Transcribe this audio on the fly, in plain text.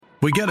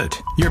We get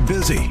it. You're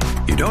busy.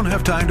 You don't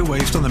have time to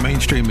waste on the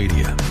mainstream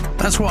media.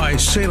 That's why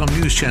Salem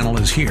News Channel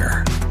is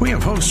here. We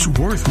have hosts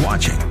worth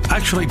watching,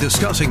 actually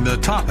discussing the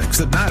topics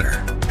that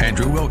matter.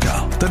 Andrew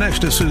Wilkow,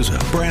 Dinesh D'Souza,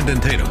 Brandon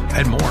Tatum,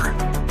 and more.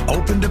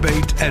 Open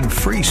debate and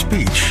free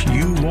speech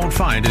you won't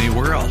find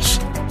anywhere else.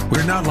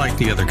 We're not like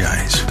the other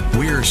guys.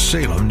 We're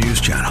Salem News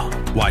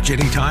Channel. Watch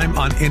anytime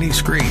on any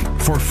screen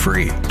for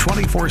free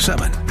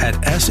 24/7 at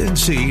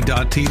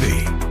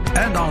snc.tv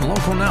and on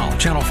Local Now,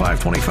 Channel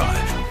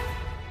 525.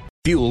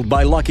 Fueled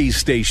by Lucky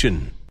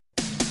Station.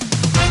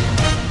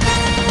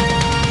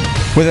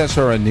 With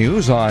SRN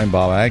News, I'm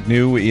Bob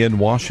Agnew in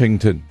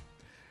Washington.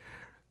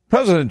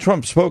 President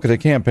Trump spoke at a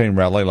campaign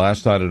rally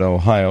last night in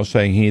Ohio,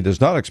 saying he does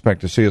not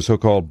expect to see a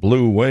so-called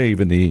blue wave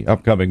in the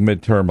upcoming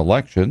midterm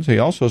elections. He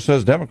also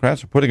says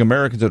Democrats are putting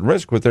Americans at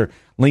risk with their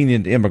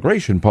lenient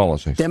immigration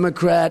policies.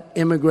 Democrat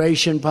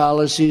immigration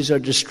policies are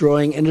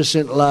destroying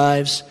innocent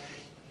lives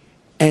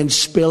and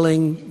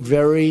spilling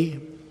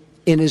very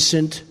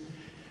innocent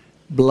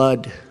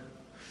blood.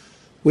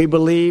 We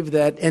believe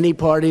that any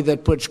party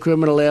that puts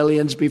criminal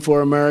aliens before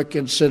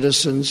American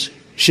citizens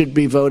should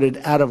be voted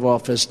out of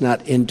office,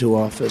 not into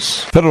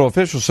office. Federal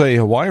officials say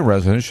Hawaii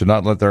residents should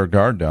not let their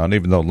guard down,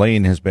 even though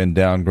Lane has been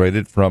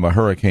downgraded from a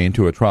hurricane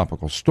to a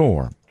tropical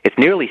storm. It's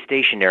nearly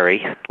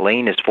stationary.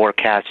 Lane is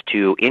forecast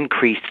to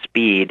increase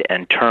speed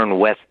and turn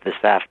west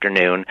this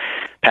afternoon,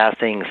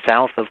 passing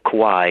south of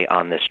Kauai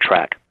on this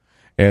track.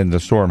 And the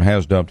storm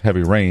has dumped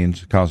heavy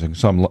rains, causing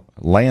some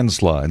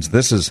landslides.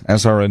 This is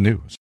SRN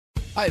News.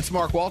 Hi, it's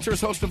Mark Walters,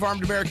 host of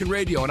Armed American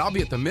Radio, and I'll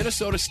be at the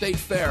Minnesota State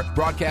Fair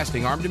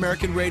broadcasting Armed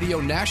American Radio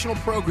national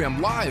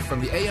program live from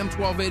the AM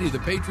 1280 The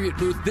Patriot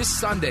booth this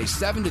Sunday,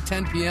 7 to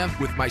 10 p.m.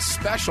 with my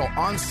special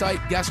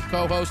on-site guest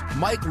co-host,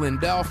 Mike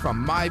Lindell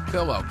from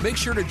MyPillow. Make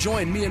sure to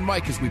join me and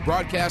Mike as we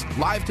broadcast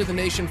live to the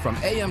nation from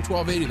AM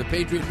 1280 The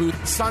Patriot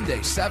booth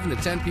Sunday, 7 to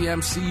 10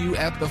 p.m. See you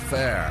at the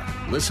fair.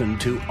 Listen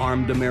to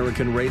Armed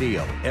American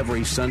Radio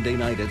every Sunday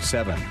night at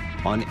 7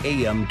 on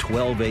AM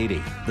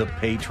 1280 The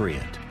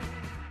Patriot.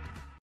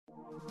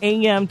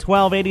 AM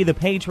 1280 The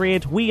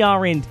Patriot, we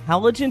are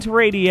intelligent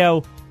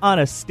radio on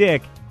a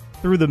stick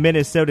through the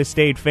Minnesota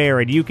State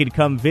Fair, and you can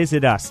come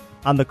visit us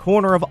on the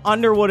corner of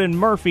Underwood and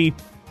Murphy.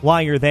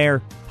 While you're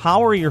there,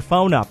 power your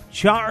phone up,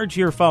 charge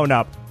your phone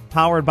up,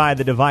 powered by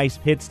the Device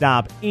Pit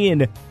Stop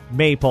in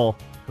Maple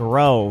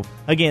Grove.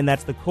 Again,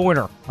 that's the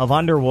corner of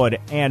Underwood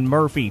and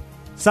Murphy.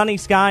 Sunny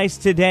skies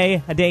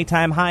today, a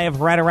daytime high of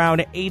right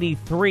around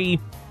 83.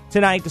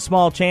 Tonight, a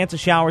small chance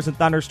of showers and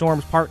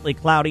thunderstorms, partly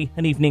cloudy,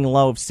 an evening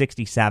low of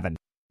 67.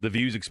 The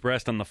views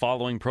expressed on the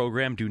following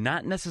program do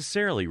not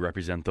necessarily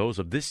represent those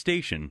of this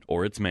station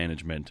or its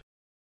management.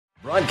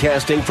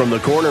 Broadcasting from the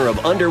corner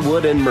of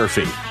Underwood and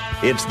Murphy,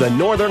 it's the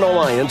Northern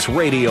Alliance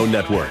Radio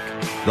Network,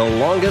 the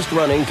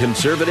longest-running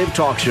conservative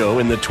talk show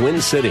in the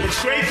Twin Cities.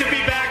 It's great to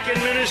be back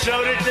in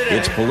Minnesota today.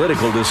 It's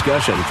political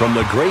discussion from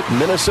the Great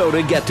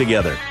Minnesota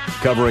Get-Together,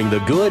 covering the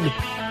good,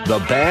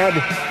 the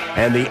bad,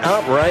 and the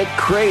outright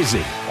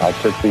crazy. I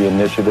took the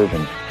initiative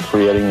in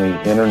creating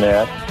the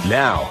internet.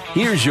 Now,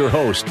 here's your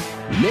host,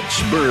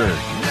 Mitch Berg.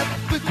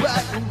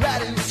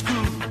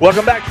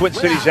 Welcome back, Twin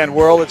Cities and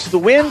World. It's the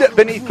wind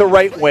beneath the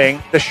right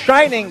wing, the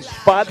shining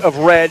spot of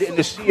red in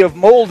the sea of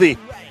moldy,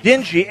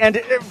 dingy,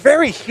 and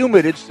very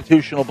humid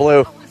institutional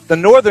blue. The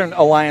Northern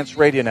Alliance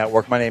Radio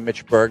Network. My name is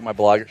Mitch Berg. My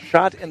blog,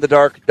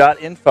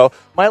 shotinthedark.info.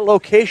 My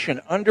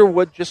location,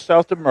 Underwood, just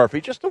south of Murphy,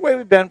 just the way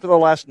we've been for the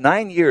last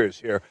 9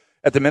 years here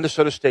at the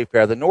Minnesota State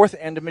Fair, the north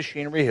end of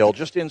Machinery Hill,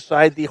 just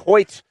inside the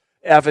Hoyt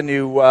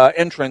Avenue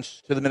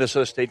entrance to the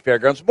Minnesota State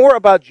Fairgrounds. More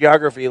about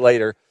geography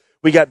later.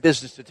 We got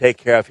business to take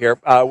care of here.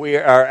 We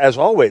are, as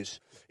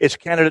always, it's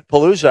Candidate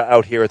Palooza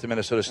out here at the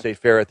Minnesota State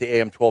Fair at the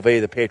AM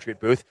 1280, the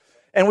Patriot booth.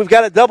 And we've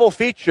got a double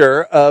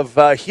feature of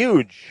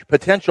huge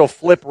potential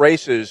flip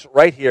races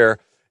right here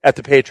at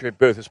the Patriot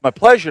booth. It's my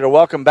pleasure to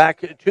welcome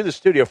back to the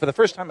studio for the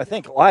first time, I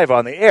think, live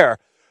on the air,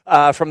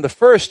 from the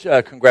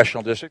 1st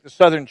Congressional District, the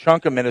southern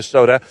chunk of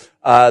Minnesota,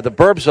 the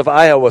burbs of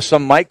Iowa,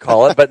 some might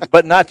call it,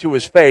 but not to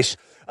his face.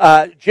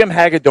 Jim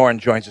Hagedorn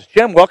joins us.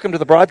 Jim, welcome to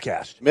the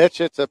broadcast. Mitch,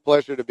 it's a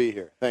pleasure to be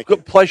here. Thank you.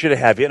 Good pleasure to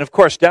have you. And, of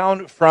course,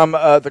 down from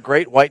the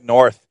Great White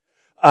North,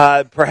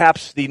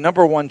 perhaps the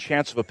number one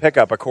chance of a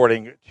pickup,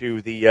 according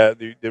to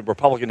the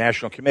Republican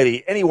National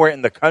Committee, anywhere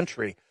in the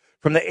country,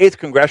 from the 8th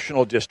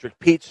Congressional District,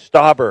 Pete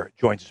Stauber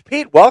joins us.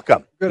 Pete,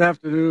 welcome. Good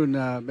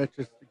afternoon, Mitch.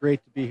 It's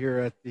great to be here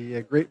at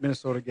the Great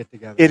Minnesota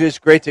Get-Together. It is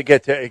great to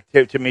get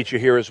to meet you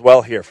here as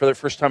well here. For the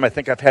first time, I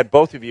think I've had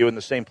both of you in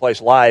the same place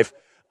live.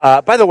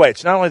 By the way,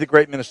 it's not only the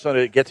Great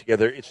Minnesota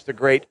Get-Together, it's the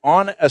great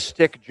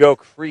on-a-stick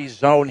joke-free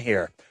zone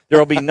here. There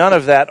will be none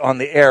of that on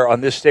the air on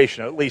this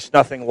station, at least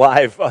nothing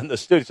live on the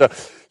studio.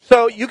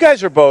 So you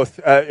guys are both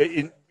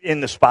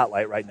in the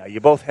spotlight right now. You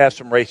both have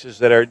some races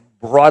that are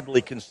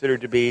broadly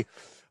considered to be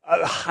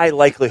high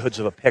likelihoods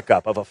of a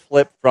pickup, of a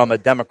flip from a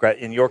Democrat.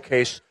 In your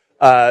case,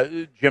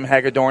 Jim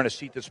Hagedorn, a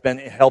seat that's been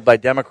held by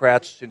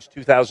Democrats since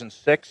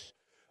 2006,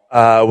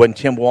 when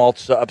Tim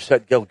Walz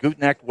upset Gil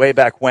Gutknecht way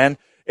back when.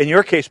 In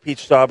your case, Pete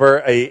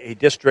Stauber, a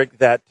district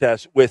that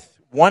with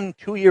one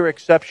 2-year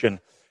exception,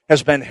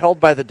 has been held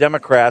by the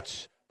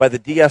Democrats, by the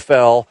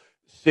DFL,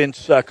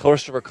 since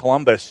Christopher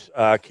Columbus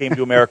came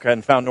to America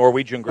and found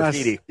Norwegian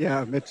graffiti.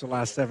 Mitch, the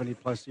last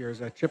 70-plus years.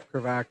 Chip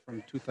Kravac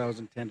from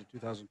 2010 to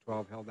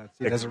 2012 held that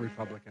seat as a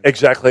Republican.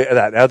 Exactly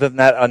that. Other than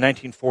that,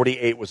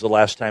 1948 was the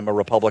last time a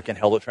Republican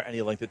held it for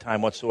any length of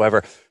time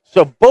whatsoever.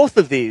 So both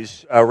of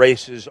these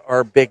races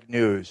are big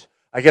news.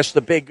 I guess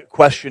the big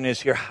question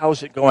is here,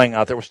 how's it going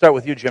out there? We'll start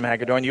with you, Jim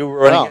Hagedorn.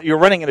 You're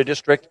running in a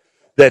district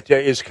that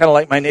is kind of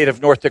like my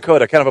native North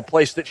Dakota, kind of a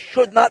place that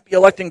should not be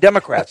electing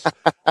Democrats.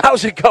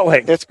 How's it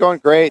going? It's going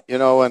great.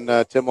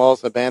 When Tim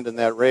Walz abandoned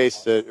that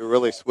race, it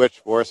really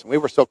switched for us. And we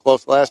were so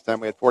close last time.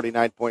 We had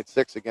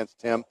 49.6 against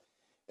Tim.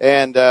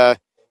 And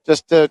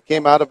just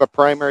came out of a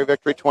primary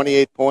victory,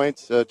 28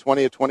 points,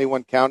 20 of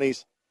 21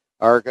 counties.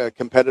 Our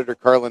competitor,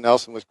 Carla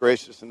Nelson, was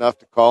gracious enough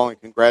to call and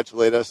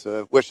congratulate us,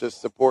 wish us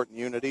support and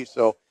unity.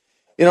 So,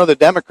 the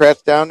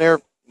Democrats down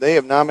there, they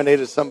have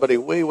nominated somebody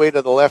way, way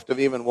to the left of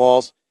even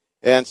Walz.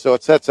 And so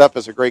it sets up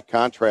as a great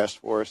contrast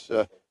for us.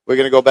 We're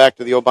going to go back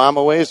to the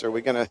Obama ways, or are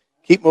we going to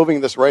keep moving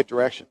in this right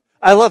direction?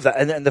 I love that.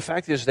 And the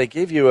fact is they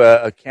gave you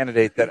a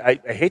candidate that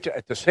I hate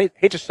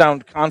to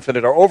sound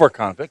confident or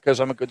overconfident, because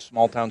I'm a good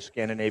small-town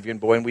Scandinavian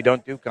boy and we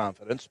don't do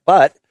confidence.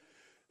 But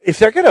if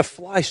they're going to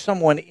fly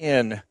someone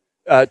in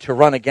to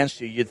run against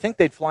you, you'd think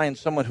they'd fly in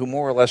someone who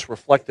more or less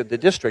reflected the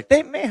district.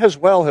 They may as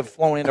well have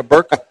flown in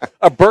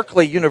a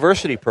Berkeley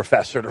University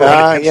professor to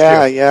run against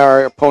you. Yeah.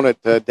 Our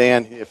opponent,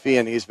 Dan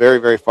Fian, he's very,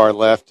 very far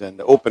left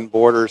and open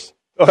borders,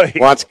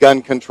 wants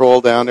gun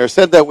control down there.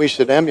 Said that we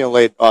should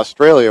emulate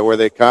Australia where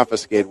they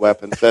confiscate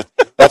weapons.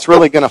 That's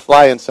really going to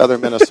fly in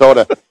southern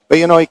Minnesota. But,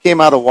 he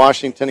came out of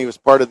Washington. He was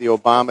part of the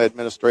Obama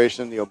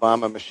administration, the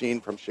Obama machine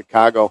from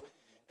Chicago.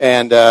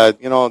 And,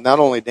 not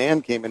only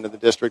Dan came into the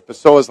district, but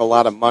so has a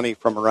lot of money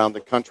from around the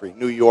country.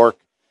 New York,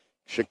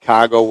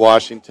 Chicago,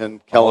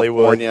 Washington,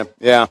 California.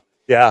 Hollywood.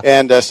 Yeah.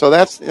 And so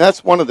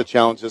that's one of the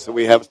challenges that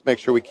we have, is to make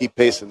sure we keep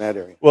pace in that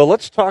area. Well,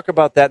 let's talk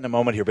about that in a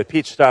moment here. But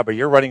Pete Stauber,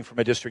 you're running from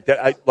a district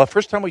that the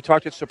first time we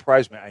talked, it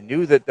surprised me. I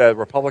knew that the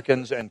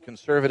Republicans and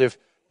conservative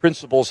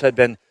principles had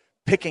been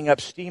picking up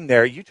steam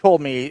there. You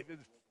told me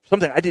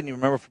something I didn't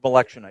even remember from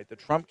election night, that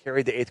Trump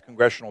carried the 8th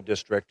congressional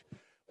district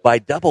by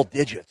double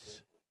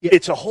digits. Yeah.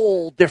 It's a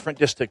whole different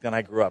district than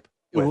I grew up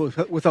with.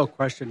 Without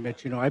question,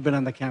 Mitch. I've been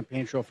on the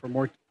campaign trail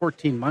for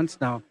 14 months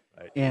now,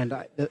 and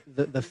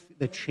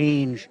the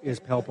change is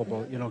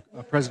palpable.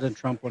 President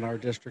Trump won our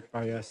district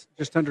by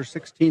just under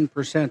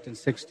 16% in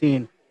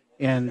 16,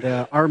 and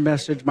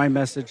my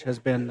message has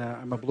been,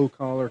 I'm a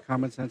blue-collar,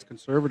 common-sense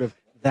conservative.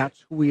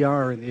 That's who we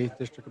are in the 8th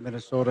District of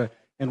Minnesota.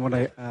 And when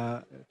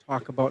I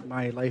talk about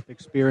my life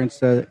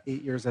experience, 8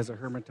 years as a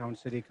Hermantown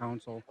City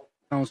Councilor,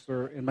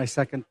 in my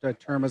second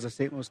term as a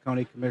St. Louis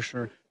County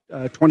Commissioner,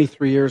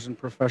 23 years in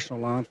professional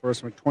law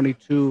enforcement,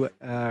 22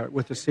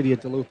 with the city of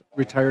Duluth,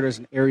 retired as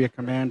an area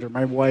commander.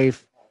 My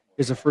wife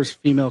is the first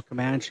female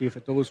command chief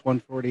at Duluth's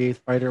 148th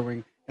Fighter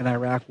Wing, an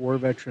Iraq war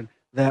veteran.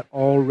 That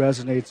all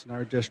resonates in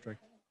our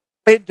district.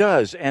 It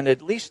does, and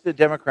at least the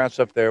Democrats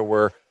up there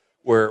were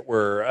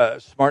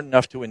smart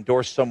enough to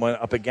endorse someone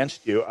up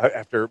against you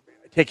after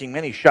taking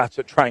many shots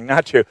at trying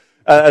not to.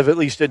 Of at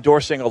least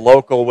endorsing a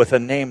local with a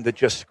name that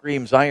just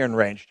screams Iron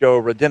Range,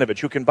 Joe Radinovich,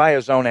 who can buy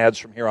his own ads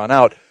from here on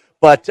out.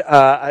 But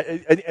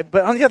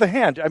on the other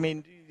hand, I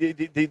mean, the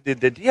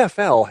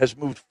DFL has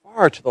moved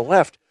far to the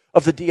left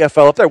of the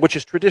DFL up there, which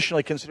is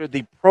traditionally considered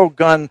the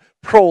pro-gun,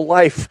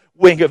 pro-life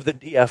wing of the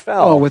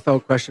DFL. Oh,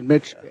 without question.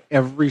 Mitch,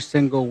 every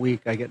single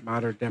week I get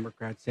moderate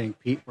Democrats saying,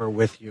 Pete, we're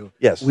with you.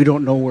 Yes. We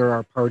don't know where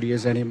our party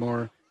is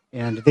anymore.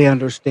 And they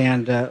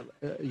understand,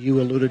 you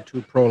alluded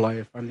to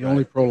pro-life. I'm the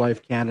only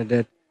pro-life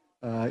candidate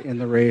in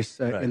the race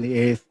in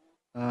the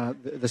 8th.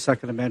 The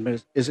Second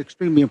Amendment is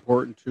extremely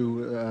important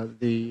to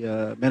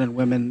the men and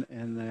women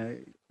and the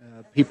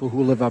people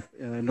who live up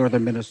in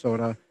northern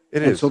Minnesota.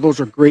 It is. So those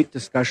are great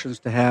discussions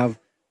to have.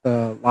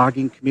 The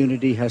logging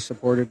community has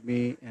supported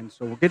me, and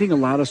so we're getting a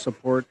lot of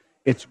support.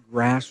 It's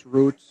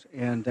grassroots,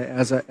 and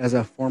as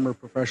a former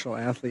professional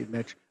athlete,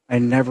 Mitch, I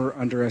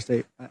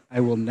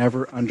will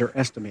never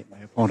underestimate my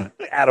opponent.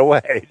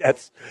 Attaway.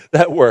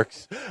 That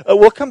works.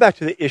 We'll come back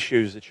to the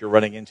issues that you're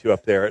running into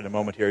up there in a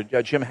moment here.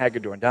 Jim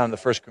Hagedorn, down in the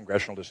 1st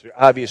Congressional District.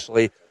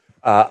 Obviously,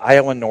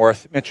 Iowa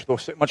North, much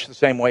the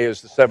same way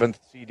as the 7th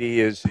CD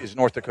is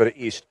North Dakota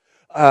East.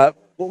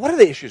 What are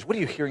the issues? What are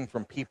you hearing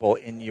from people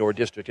in your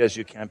district as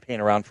you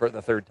campaign around for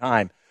the third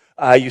time?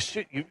 You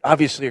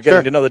obviously are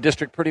getting to know the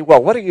district pretty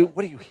well. What are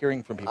you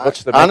hearing from people?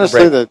 What's the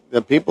honestly,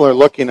 the people are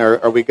looking.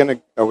 Are we going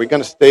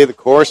to stay the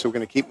course? Are we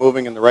going to keep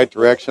moving in the right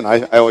direction?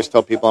 I always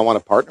tell people I want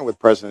to partner with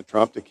President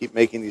Trump to keep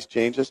making these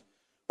changes.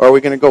 Or are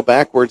we going to go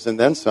backwards and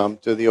then some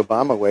to the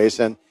Obama ways?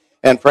 And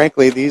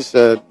frankly, these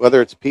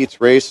whether it's Pete's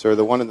race or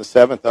the one in the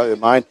 7th,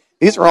 mine,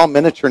 these are all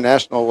miniature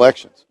national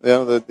elections.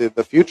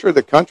 The future of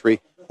the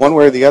country, one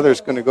way or the other,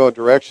 is going to go a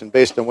direction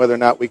based on whether or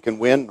not we can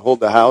win,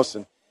 hold the House,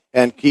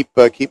 and keep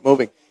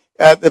moving.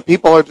 The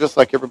people are just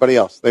like everybody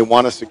else. They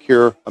want to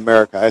secure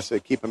America. I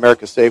say keep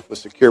America safe with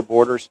secure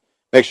borders,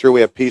 make sure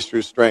we have peace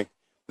through strength.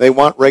 They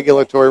want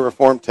regulatory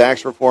reform,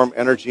 tax reform,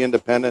 energy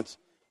independence,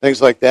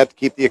 things like that to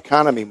keep the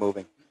economy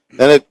moving.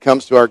 Then it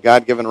comes to our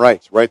God-given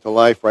rights, right to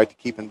life, right to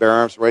keep and bear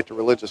arms, right to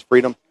religious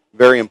freedom,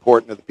 very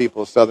important to the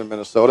people of southern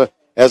Minnesota,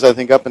 as I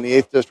think up in the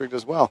 8th District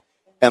as well.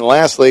 And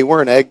lastly,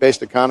 we're an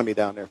ag-based economy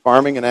down there.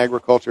 Farming and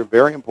agriculture,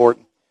 very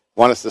important.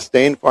 Want to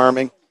sustain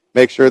farming,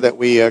 make sure that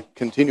we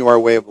continue our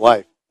way of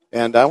life.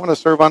 And I want to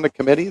serve on the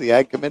committee, the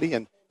Ag Committee,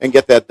 and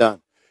get that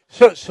done.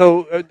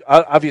 So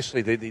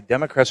obviously, the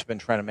Democrats have been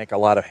trying to make a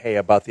lot of hay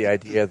about the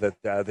idea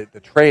that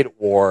the trade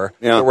war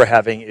that we're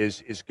having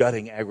is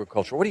gutting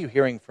agriculture. What are you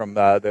hearing from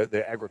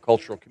the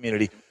agricultural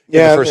community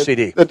in the first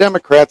CD? The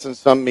Democrats and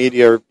some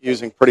media are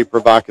using pretty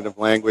provocative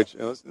language.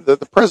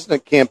 The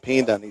president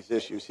campaigned on these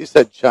issues. He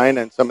said China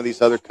and some of these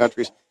other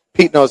countries.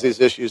 Pete knows these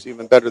issues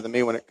even better than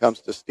me when it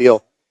comes to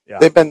steel. Yeah.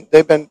 They've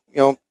been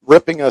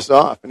ripping us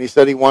off, and he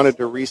said he wanted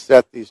to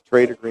reset these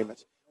trade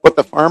agreements. What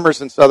the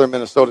farmers in southern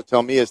Minnesota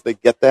tell me is they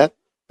get that.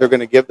 They're going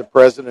to give the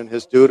president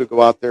his due to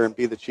go out there and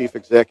be the chief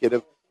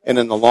executive. And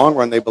in the long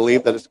run, they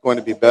believe that it's going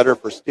to be better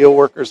for steel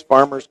workers,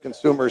 farmers,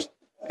 consumers,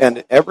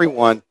 and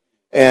everyone.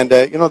 And,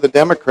 the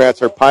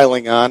Democrats are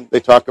piling on.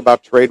 They talk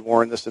about trade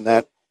war and this and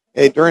that.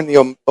 Hey, during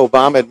the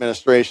Obama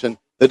administration,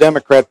 the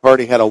Democrat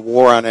Party had a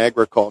war on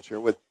agriculture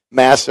with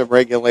massive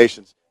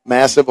regulations,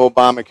 massive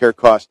Obamacare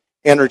costs,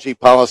 energy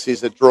policies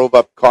that drove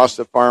up costs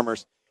of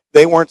farmers.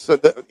 They weren't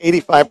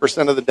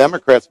 85% of the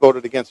Democrats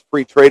voted against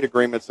free trade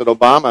agreements that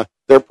Obama,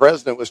 their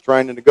president, was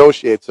trying to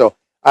negotiate. So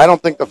I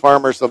don't think the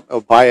farmers will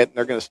buy it, and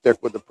they're going to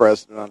stick with the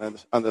president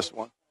on this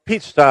one.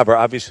 Pete Stauber,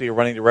 obviously you're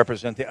running to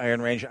represent the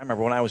Iron Range. I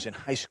remember when I was in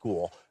high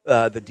school,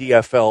 the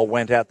DFL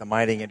went at the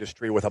mining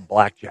industry with a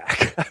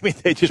blackjack. I mean,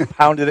 they just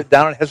pounded it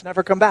down and it has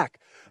never come back.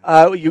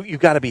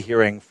 You've got to be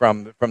hearing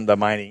from the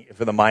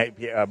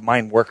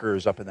mine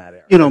workers up in that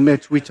area.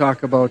 Mitch, we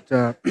talk about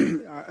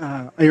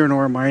iron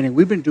ore mining.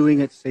 We've been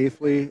doing it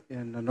safely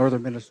in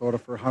northern Minnesota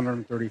for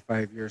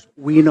 135 years.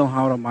 We know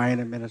how to mine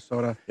in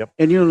Minnesota. Yep.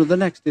 And, the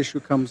next issue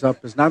comes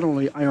up is not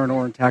only iron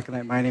ore and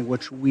taconite mining,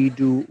 which we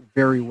do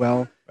very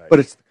well, but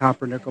it's the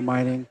copper-nickel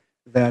mining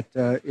that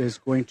is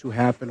going to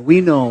happen.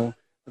 We know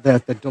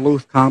that the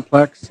Duluth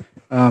complex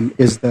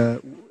is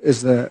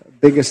the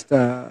biggest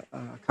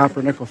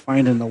copper nickel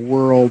find in the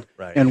world,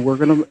 and we're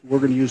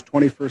gonna use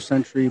 21st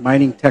century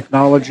mining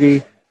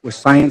technology with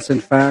science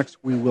and facts.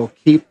 We will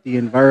keep the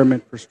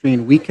environment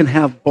pristine. We can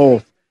have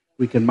both.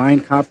 We can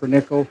mine copper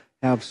nickel,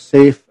 have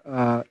safe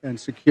and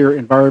secure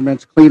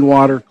environments, clean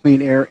water,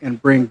 clean air,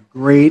 and bring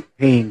great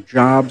paying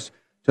jobs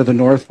to the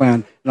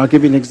Northland. And I'll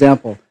give you an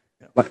example.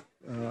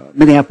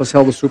 Minneapolis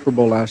held the Super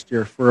Bowl last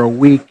year. For a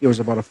week, it was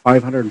about a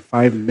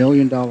 $505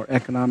 million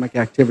economic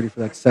activity for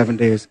that 7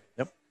 days.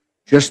 Yep.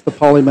 Just the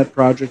Polymet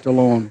project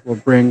alone will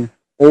bring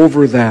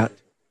over that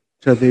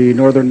to the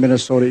northern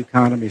Minnesota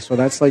economy. So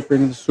that's like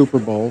bringing the Super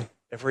Bowl.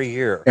 Every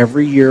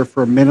year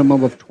for a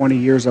minimum of 20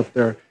 years up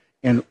there.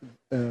 And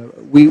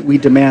we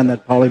demand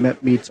that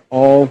Polymet meets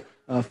all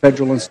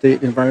federal and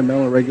state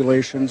environmental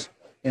regulations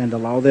and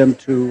allow them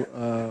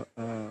to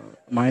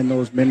mine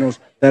those minerals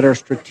that are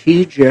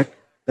strategic.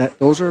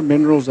 Those are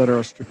minerals that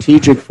are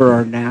strategic for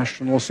our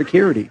national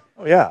security.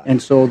 Oh, yeah. And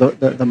so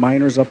the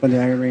miners up in the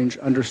Iron Range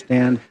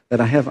understand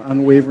that I have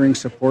unwavering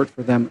support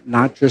for them,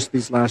 not just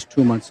these last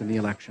 2 months in the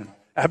election.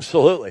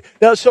 Absolutely.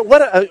 Now, so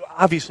what?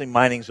 Obviously,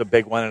 mining's a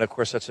big one, and of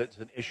course, it's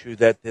an issue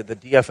that the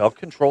DFL,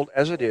 controlled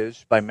as it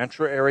is by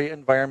metro area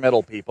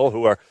environmental people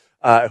who are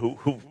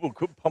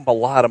who pump a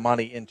lot of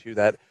money into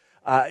that.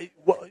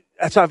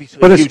 That's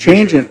obviously. But it's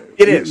changing. Issue.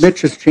 It is.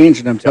 Mitch, it's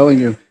changing. I'm telling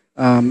you,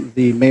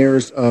 the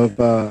mayors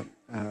of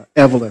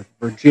Evelyn,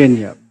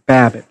 Virginia,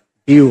 Babbitt,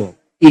 Buell,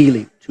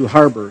 Ely, Two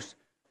Harbors,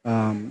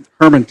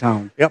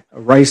 Hermantown,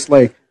 Rice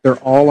Lake, they're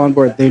all on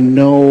board. They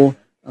know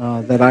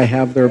that I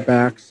have their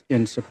backs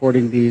in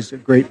supporting these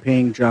great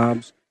paying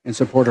jobs and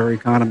support our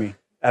economy.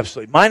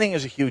 Absolutely. Mining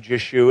is a huge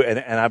issue,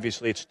 and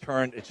obviously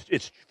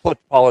it's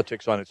flipped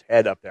politics on its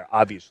head up there,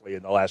 obviously,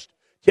 in the last,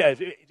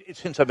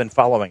 since I've been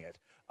following it.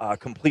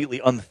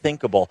 Completely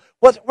unthinkable.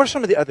 What are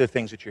some of the other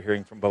things that you're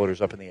hearing from voters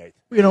up in the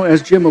 8th?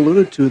 As Jim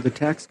alluded to, the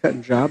Tax Cut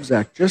and Jobs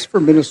Act, just for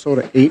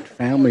Minnesota 8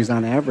 families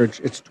on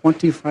average, it's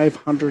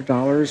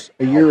 $2,500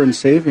 a year in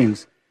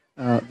savings.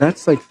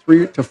 That's like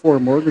 3 to 4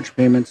 mortgage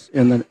payments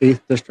in the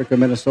 8th District of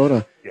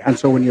Minnesota. Yeah. And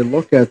so when you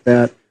look at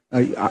that,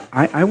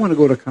 I want to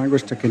go to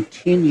Congress to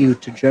continue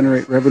to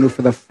generate revenue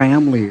for the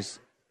families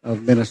of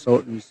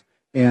Minnesotans.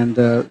 And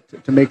to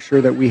make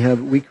sure that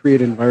we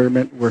create an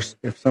environment where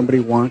if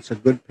somebody wants a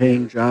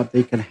good-paying job,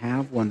 they can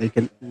have one. They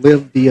can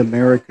live the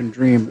American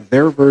dream,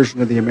 their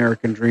version of the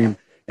American dream.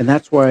 And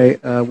that's why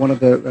one of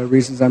the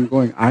reasons I'm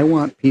going, I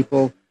want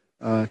people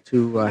I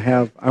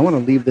want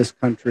to leave this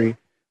country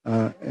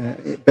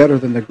better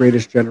than the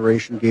greatest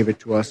generation gave it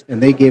to us.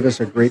 And they gave us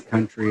a great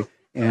country.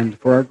 And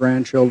for our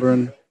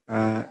grandchildren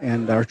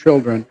and our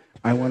children,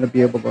 I want to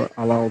be able to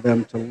allow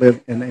them to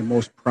live in a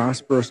most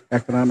prosperous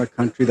economic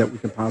country that we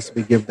can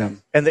possibly give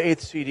them. And the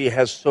 8th CD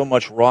has so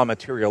much raw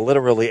material,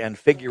 literally and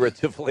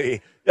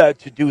figuratively, to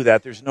do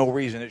that. There's no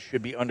reason it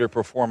should be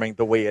underperforming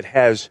the way it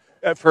has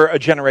for a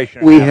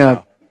generation.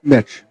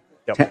 Mitch,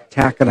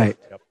 taconite,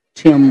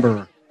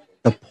 timber,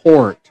 the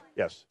port,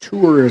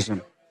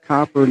 tourism,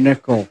 copper,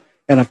 nickel,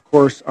 and of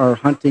course our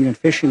hunting and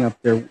fishing up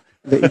there.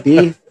 The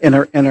eighth and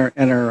our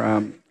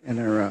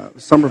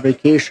summer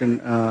vacation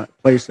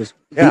places.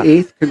 The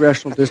 8th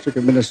Congressional District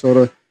of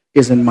Minnesota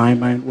is, in my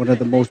mind, one of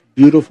the most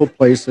beautiful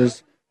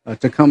places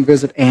to come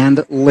visit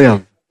and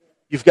live.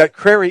 You've got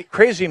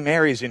Crazy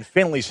Mary's in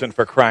Finlayson,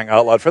 for crying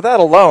out loud. For that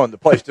alone, the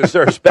place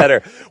deserves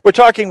better. We're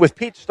talking with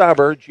Pete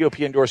Stauber,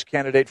 GOP-endorsed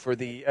candidate for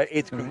the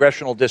 8th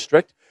Congressional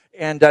District,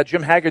 and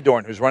Jim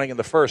Hagedorn, who's running in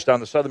the 1st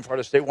on the southern part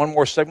of the state. One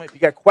more segment. If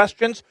you got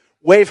questions,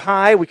 wave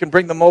high. We can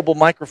bring the mobile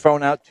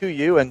microphone out to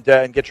you and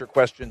get your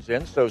questions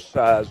in. So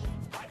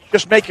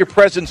just make your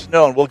presence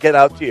known. We'll get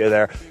out to you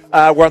there.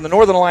 We're on the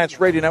Northern Alliance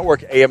Radio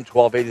Network, AM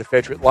 1280 The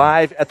Patriot,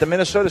 live at the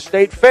Minnesota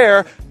State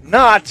Fair,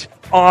 not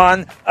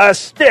on a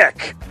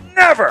stick.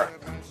 Never.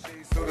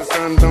 So the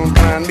sun don't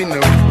blind me, no.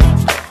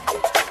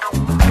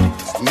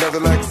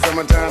 Nothing like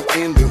summertime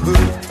in the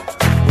hood.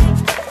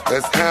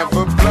 Let's have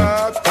a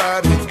block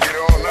party. Get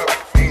on up.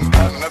 Ain't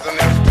got nothing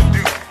else to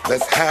do.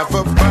 Let's have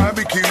a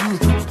barbecue.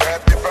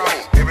 Grab your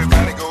phone.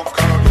 Everybody go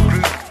call the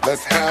crew.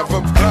 Let's have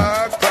a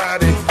block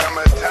party.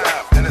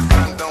 Summertime and the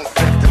sun don't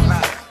set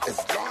tonight.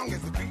 As long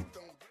as the beat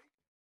don't.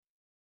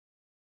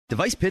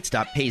 Device Pit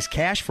Stop pays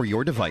cash for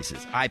your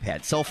devices,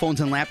 iPads, cell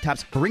phones, and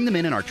laptops. Bring them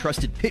in and our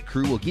trusted pit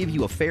crew will give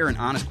you a fair and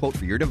honest quote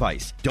for your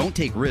device. Don't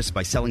take risks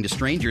by selling to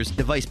strangers.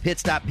 Device Pit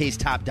Stop pays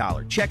top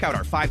dollar. Check out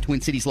our 5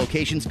 Twin Cities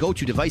locations. Go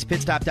to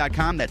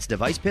devicepitstop.com. That's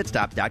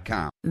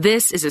devicepitstop.com.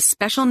 This is a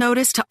special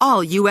notice to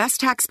all U.S.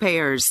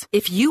 taxpayers.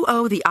 If you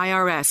owe the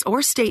IRS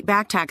or state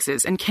back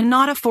taxes and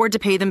cannot afford to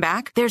pay them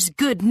back, there's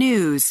good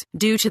news.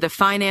 Due to the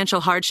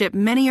financial hardship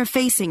many are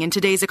facing in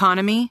today's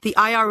economy, the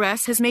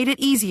IRS has made it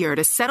easier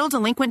to settle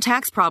delinquent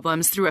tax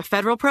problems through a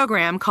federal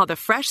program called the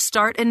Fresh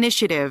Start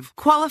Initiative.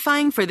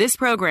 Qualifying for this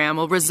program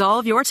will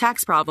resolve your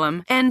tax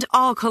problem, end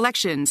all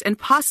collections, and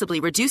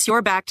possibly reduce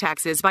your back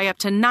taxes by up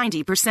to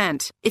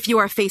 90%. If you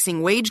are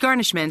facing wage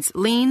garnishments,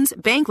 liens,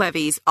 bank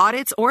levies,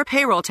 audits, or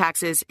payroll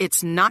taxes,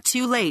 it's not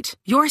too late.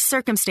 Your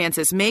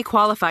circumstances may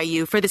qualify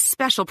you for this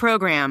special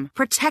program,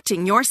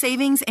 protecting your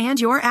savings and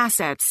your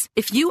assets.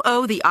 If you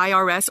owe the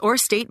IRS or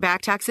state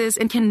back taxes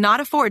and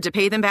cannot afford to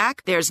pay them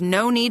back, there's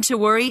no need to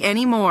worry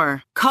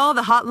anymore. Call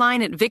the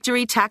hotline at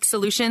Victory Tax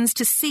Solutions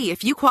to see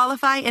if you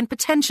qualify and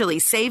potentially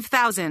save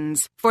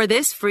thousands. For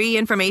this free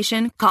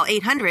information, call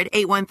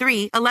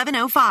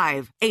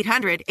 800-813-1105.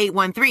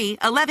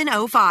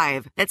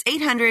 800-813-1105. That's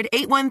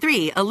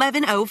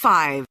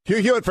 800-813-1105. Hugh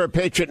Hewitt for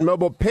Patriot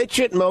Mobile.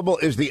 Patriot Mobile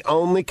is the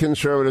only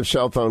conservative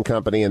cell phone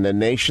company in the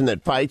nation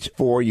that fights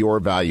for your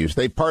values.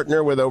 They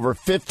partner with over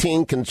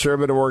 15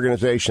 conservative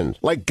organizations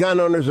like Gun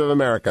Owners of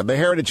America, the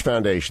Heritage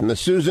Foundation, the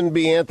Susan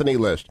B. Anthony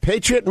List.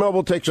 Patriot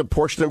Mobile takes a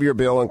portion of your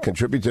bill and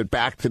contributes it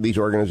back to these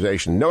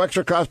organizations. No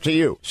extra cost to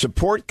you.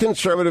 Support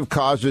conservative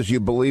causes you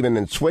believe in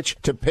and switch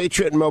to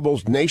Patriot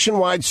Mobile's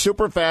nationwide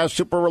super fast,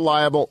 super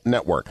reliable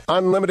network.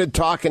 Unlimited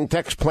talk and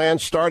text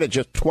plans start at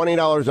just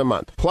 $20 a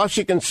month. Plus,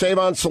 you can save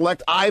on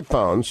select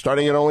iPhones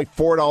starting at only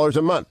 $4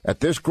 a month.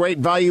 At this great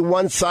value,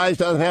 one size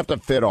doesn't have to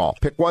fit all.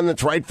 Pick one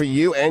that's right for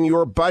you and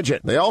your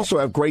budget. They also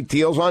have great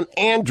deals on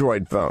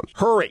Android phones.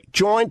 Hurry,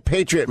 join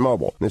Patriot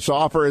Mobile. This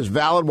offer is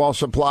valid while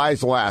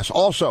supplies last.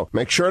 Also,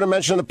 make sure to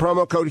mention the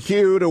promo code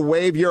HUGH to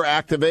waive your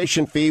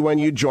activation fee when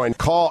you join.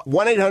 Call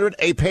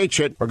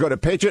 1-800-A-PATRIOT or go to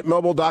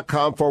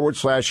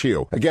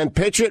patriotmobile.com/Hugh. Again,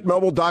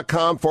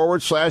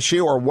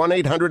 patriotmobile.com/Hugh or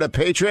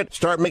 1-800-A-PATRIOT.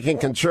 Start making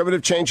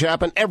conservative change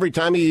happen every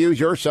time you use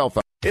your cell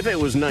phone. If it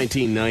was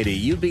 1990,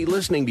 you'd be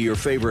listening to your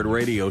favorite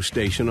radio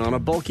station on a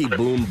bulky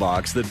boom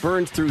box that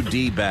burns through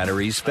D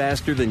batteries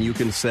faster than you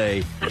can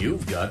say,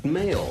 "You've got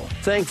mail."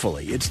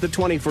 Thankfully, it's the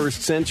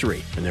 21st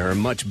century, and there are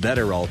much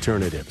better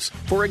alternatives.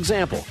 For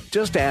example,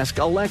 just ask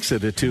Alexa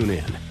to tune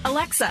in.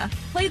 Alexa,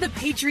 play the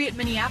Patriot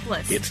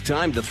Minneapolis. It's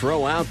time to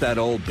throw out that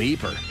old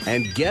beeper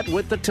and get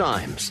with the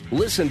times.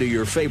 Listen to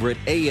your favorite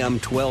AM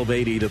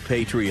 1280 The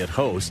Patriot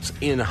hosts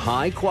in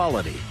high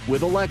quality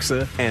with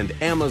Alexa and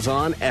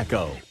Amazon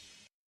Echo.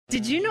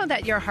 Did you know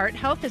that your heart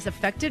health is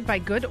affected by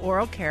good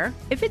oral care?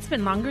 If it's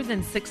been longer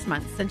than 6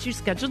 months since you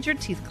scheduled your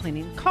teeth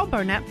cleaning, call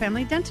Barnett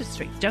Family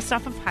Dentistry, just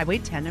off of Highway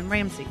 10 in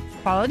Ramsey.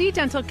 Quality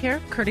dental care,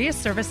 courteous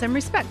service, and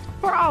respect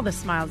for all the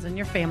smiles in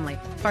your family.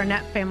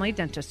 Barnett Family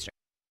Dentistry.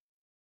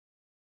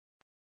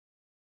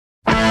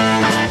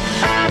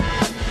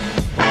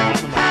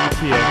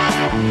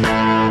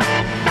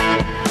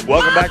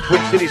 Welcome back,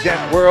 Twin Cities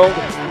and World.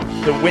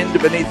 The wind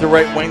beneath the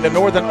right wing, the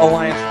Northern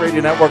Alliance Radio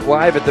Network,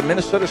 live at the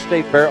Minnesota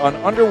State Fair on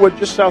Underwood,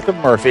 just south of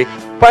Murphy.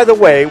 By the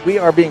way, we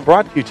are being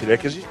brought to you today,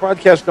 because these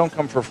broadcasts don't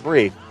come for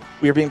free.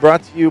 We are being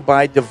brought to you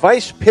by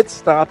Device Pit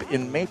Stop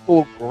in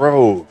Maple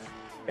Grove.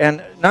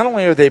 And not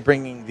only are they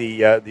bringing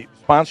the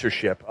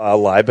sponsorship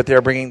live, but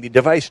they're bringing the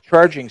device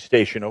charging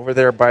station over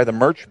there by the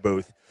merch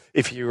booth.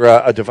 If you're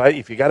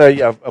if you got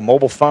a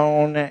mobile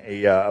phone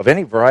of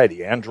any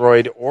variety,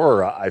 Android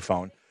or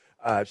iPhone,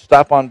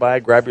 stop on by,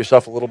 grab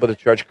yourself a little bit of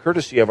charge,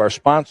 courtesy of our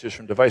sponsors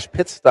from Device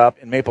Pit Stop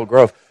in Maple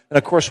Grove. And,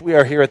 of course, we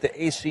are here at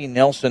the A.C.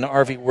 Nelson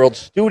RV World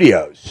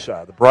Studios,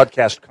 the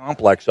broadcast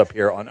complex up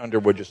here on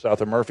Underwood, just south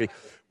of Murphy,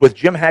 with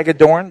Jim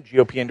Hagedorn,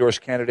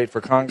 GOP-endorsed candidate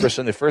for Congress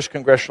in the 1st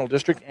Congressional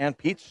District, and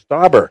Pete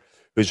Stauber,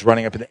 who's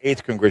running up in the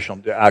 8th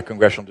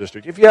Congressional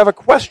District. If you have a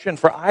question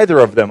for either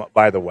of them,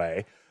 by the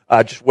way,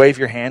 just wave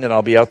your hand, and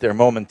I'll be out there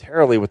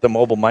momentarily with the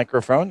mobile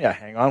microphone. Yeah,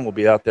 hang on. We'll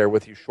be out there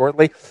with you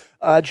shortly.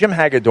 Jim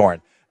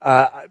Hagedorn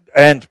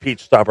and Pete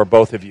Stauber,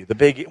 both of you.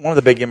 One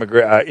of the big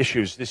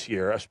issues this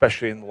year,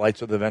 especially in the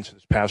lights of the events of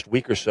this past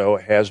week or so,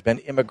 has been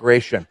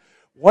immigration.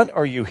 What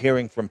are you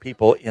hearing from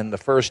people in the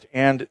 1st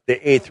and the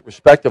 8th,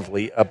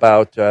 respectively,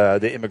 about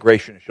the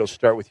immigration issue? I'll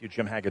start with you,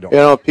 Jim Hagedorn. You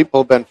know,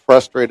 people have been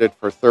frustrated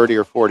for 30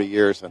 or 40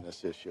 years on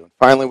this issue. And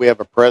finally, we have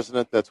a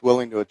president that's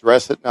willing to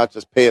address it, not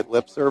just pay it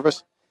lip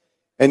service.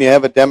 And you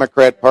have a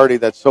Democrat Party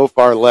that's so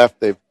far left,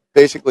 they've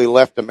basically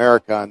left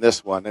America on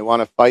this one. They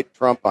want to fight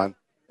Trump on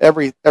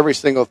every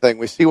single thing.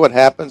 We see what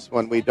happens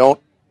when we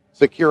don't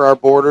secure our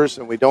borders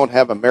and we don't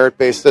have a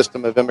merit-based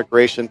system of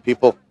immigration.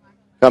 People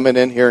coming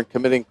in here and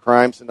committing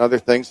crimes and other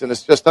things, and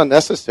it's just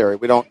unnecessary.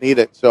 We don't need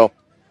it. So,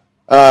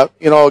 a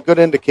good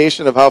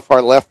indication of how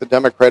far left the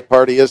Democrat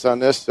Party is on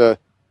this.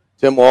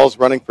 Tim Walz,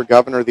 running for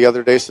governor the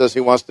other day, says he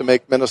wants to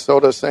make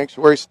Minnesota a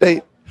sanctuary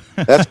state.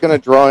 That's going to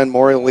draw in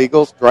more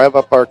illegals, drive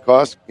up our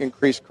costs,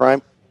 increase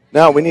crime.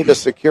 Now we need to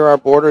secure our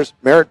borders,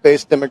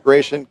 merit-based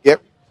immigration,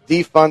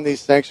 defund these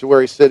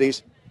sanctuary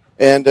cities,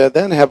 and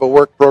then have a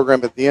work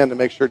program at the end to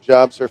make sure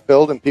jobs are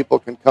filled and people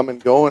can come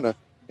and go in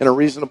a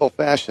reasonable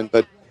fashion.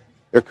 But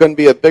there couldn't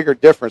be a bigger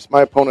difference.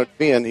 My opponent,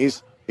 Fian,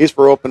 he's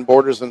for open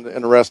borders and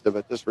the rest of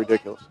it. This is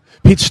ridiculous.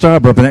 Pete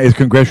Stauber up in the 8th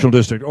Congressional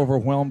District,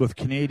 overwhelmed with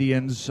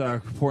Canadians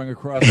pouring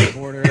across the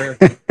border.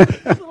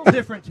 A little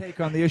different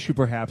take on the issue,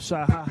 perhaps.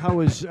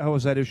 How is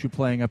that issue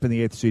playing up in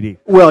the 8th CD?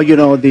 Well,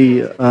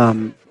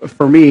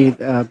 for me,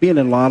 being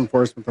in law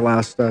enforcement the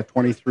last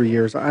 23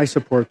 years, I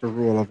support the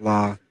rule of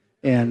law,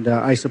 and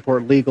I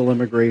support legal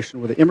immigration.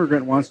 Where the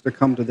immigrant wants to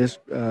come to this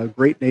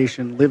great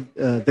nation, live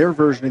their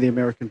version of the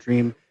American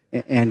dream,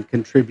 and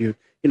contribute.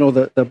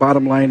 The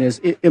bottom line is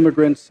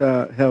immigrants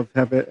have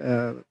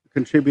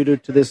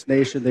contributed to this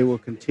nation. They will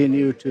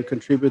continue to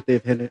contribute.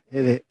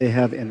 They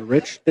have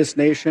enriched this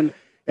nation,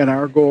 and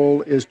our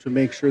goal is to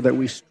make sure that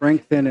we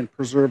strengthen and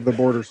preserve the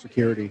border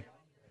security.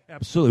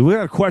 Absolutely. We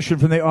got a question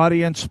from the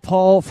audience.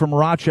 Paul from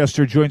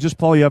Rochester joins us.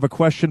 Paul, you have a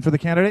question for the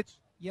candidates?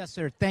 Yes,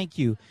 sir. Thank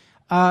you.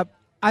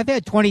 I've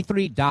had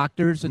 23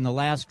 doctors in the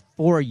last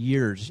 4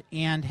 years,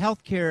 and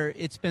healthcare,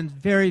 it's been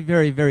very,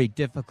 very, very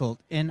difficult.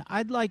 And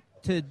I'd like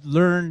to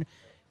learn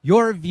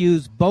your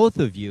views, both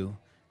of you,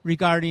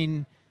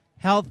 regarding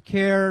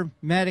healthcare,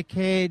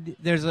 Medicaid.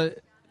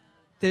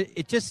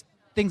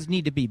 Things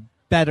need to be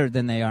better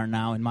than they are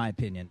now, in my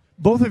opinion.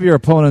 Both of your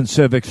opponents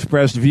have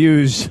expressed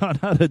views on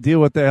how to deal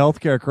with the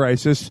healthcare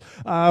crisis.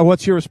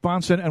 What's your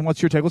response and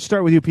what's your take? Let's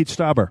start with you, Pete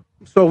Stauber.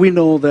 So we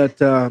know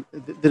that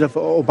if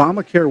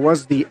Obamacare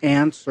was the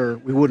answer,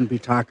 we wouldn't be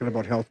talking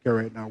about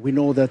healthcare right now. We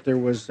know that there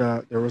was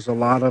a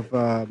lot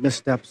of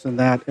missteps in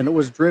that, and it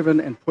was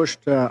driven and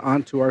pushed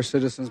onto our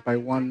citizens by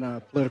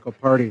one political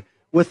party.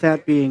 With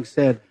that being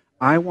said,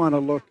 I want to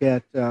look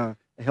at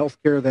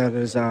healthcare that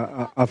is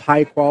of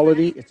high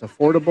quality. It's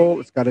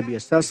affordable. It's got to be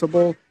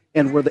accessible,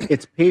 and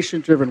it's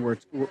patient-driven,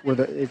 where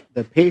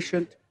the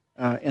patient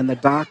and the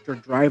doctor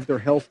drive their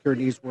healthcare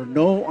needs, where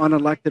no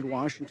unelected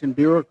Washington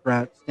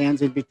bureaucrat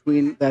stands in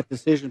between that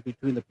decision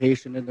between the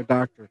patient and the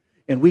doctor.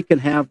 And we can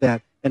have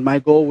that. And my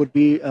goal would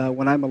be,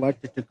 when I'm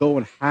elected, to go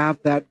and have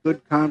that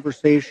good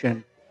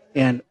conversation.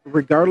 And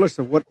regardless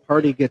of what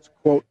party gets,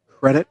 quote,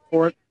 credit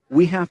for it,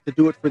 we have to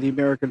do it for the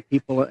American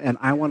people. And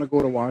I want to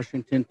go to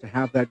Washington to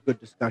have that good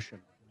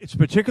discussion. It's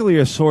particularly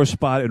a sore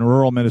spot in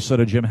rural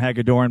Minnesota, Jim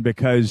Hagedorn,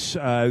 because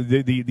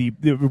the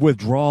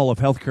withdrawal of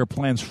healthcare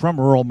plans from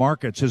rural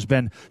markets should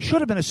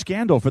have been a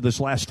scandal for this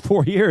last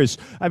 4 years.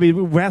 I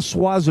mean, vast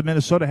swaths of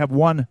Minnesota have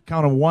one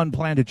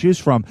plan to choose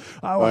from.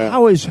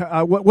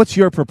 What's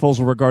your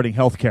proposal regarding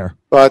healthcare?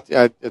 Well,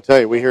 I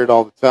tell you, we hear it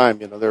all the time.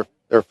 There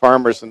are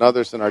farmers and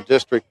others in our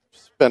district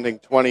spending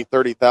 $20,000,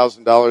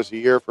 $30,000 a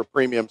year for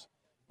premiums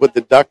with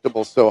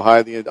deductibles so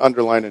high the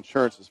underlying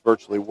insurance is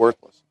virtually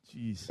worthless.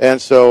 Jeez. And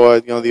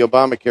so, the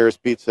Obamacare, as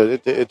Pete said,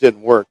 it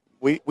didn't work.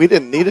 We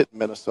didn't need it in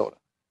Minnesota.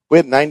 We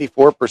had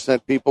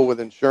 94% people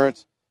with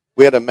insurance.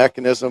 We had a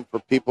mechanism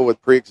for people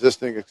with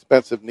pre-existing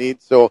expensive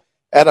needs. So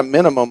at a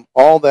minimum,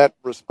 all that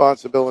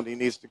responsibility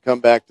needs to come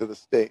back to the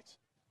states.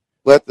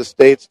 Let the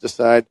states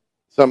decide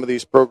some of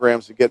these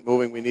programs to get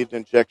moving. We need to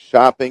inject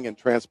shopping and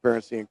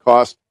transparency and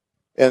cost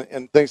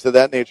and things of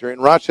that nature. In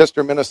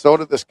Rochester,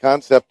 Minnesota, this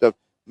concept of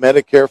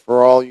Medicare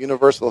for all,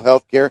 universal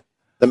health care,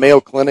 the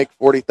Mayo Clinic,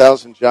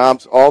 40,000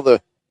 jobs, all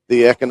the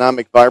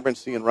economic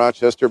vibrancy in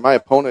Rochester. My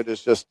opponent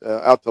is just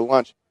out to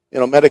lunch.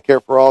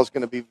 Medicare for all is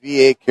going to be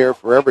VA care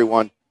for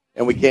everyone,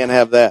 and we can't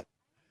have that.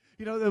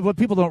 What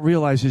people don't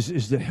realize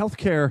is that health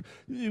care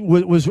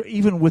was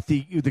even with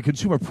the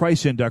Consumer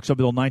Price Index up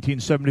until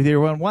 1973.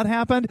 When what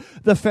happened?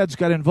 The feds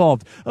got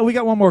involved. We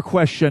got one more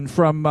question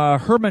from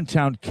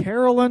Hermantown.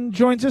 Carolyn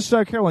joins us.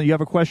 Carolyn, you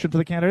have a question for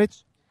the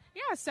candidates?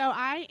 Yeah, so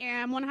I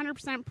am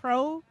 100%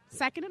 pro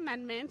Second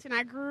Amendment, and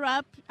I grew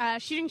up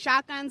shooting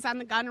shotguns on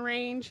the gun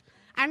range.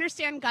 I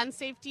understand gun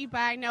safety, but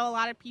I know a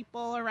lot of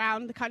people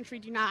around the country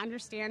do not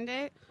understand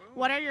it.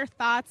 What are your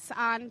thoughts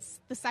on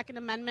the Second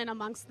Amendment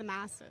amongst the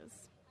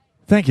masses?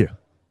 Thank you.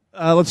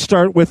 Let's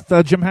start with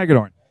Jim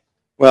Hagedorn.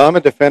 Well, I'm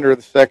a defender of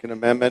the Second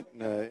Amendment,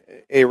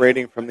 A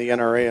rating from the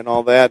NRA and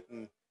all that.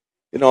 And,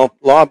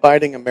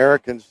 law-abiding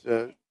Americans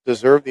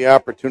deserve the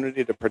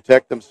opportunity to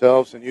protect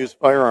themselves and use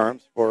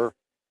firearms for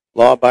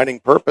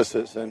law-abiding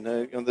purposes. And,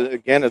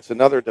 again, it's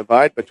another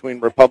divide between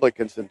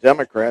Republicans and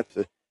Democrats.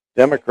 The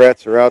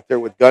Democrats are out there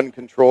with gun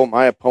control.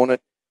 My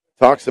opponent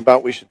talks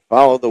about we should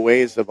follow the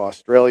ways of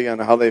Australia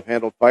and how they've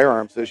handled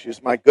firearms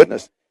issues. My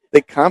goodness,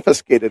 they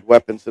confiscated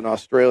weapons in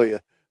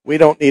Australia. We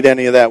don't need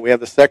any of that. We have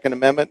the Second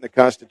Amendment and the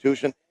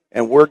Constitution,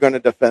 and we're going to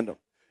defend them.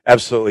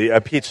 Absolutely.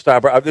 Pete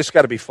Stauber, this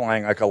got to be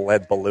flying like a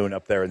lead balloon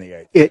up there in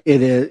the 8th. It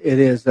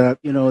is.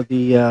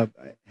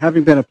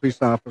 Having been a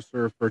police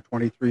officer for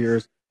 23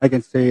 years, I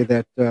can say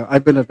that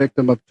I've been a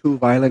victim of 2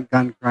 violent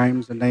gun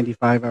crimes. In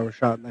 95, I was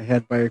shot in the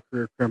head by a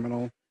career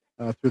criminal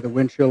through the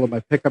windshield of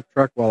my pickup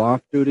truck while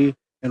off duty.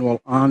 And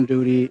while on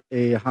duty,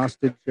 a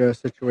hostage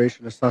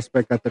situation, a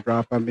suspect got the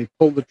drop on me,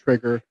 pulled the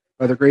trigger.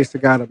 By the grace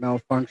of God, it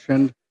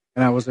malfunctioned,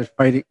 and I was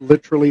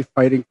literally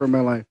fighting for my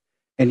life.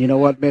 And you know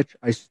what, Mitch?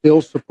 I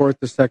still support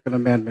the Second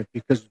Amendment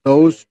because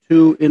those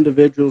 2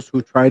 individuals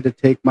who tried to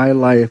take my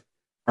life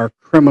are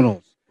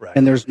criminals. Right.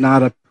 And there's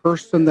not a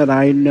person that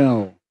I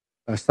know,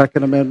 a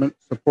Second Amendment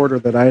supporter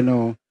that I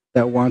know,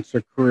 that wants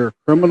a career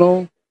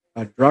criminal,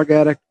 a drug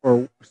addict,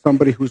 or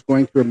somebody who's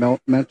going through a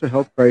mental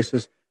health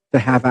crisis to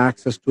have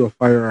access to a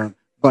firearm.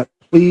 But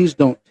please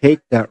don't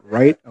take that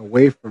right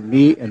away from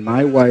me and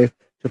my wife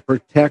to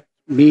protect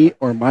me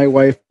or my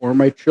wife or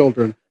my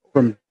children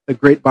from a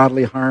great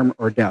bodily harm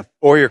or death.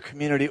 Or your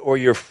community or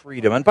your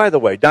freedom. And by the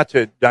way, not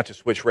to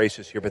switch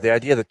races here, but the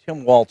idea that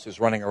Tim Walz is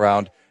running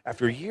around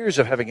after years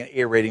of having an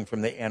A rating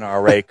from the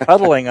NRA,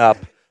 cuddling up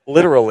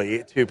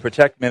literally to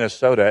protect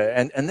Minnesota,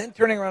 and then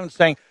turning around and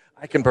saying,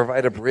 I can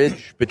provide a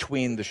bridge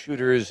between the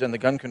shooters and the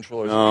gun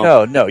controllers.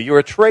 No, you're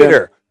a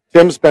traitor.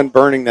 Tim's been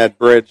burning that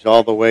bridge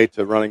all the way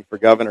to running for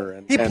governor.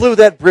 And he blew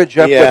that bridge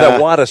up with a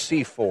wad of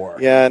C4.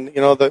 Yeah,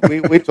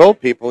 and we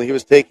told people he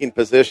was taking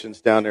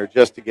positions down there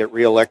just to get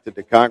reelected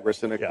to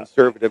Congress in a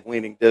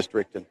conservative-leaning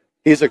district, and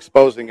he's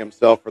exposing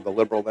himself for the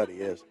liberal that he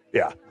is.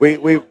 Yeah,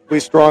 we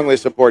strongly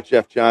support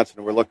Jeff Johnson,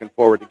 and we're looking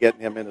forward to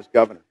getting him in as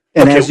governor.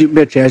 And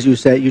Mitch, as you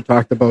said, you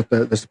talked about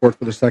the support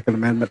for the Second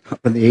Amendment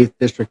up in the 8th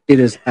District. It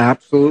is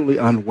absolutely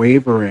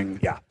unwavering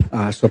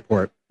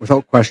support,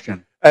 without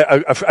question.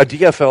 A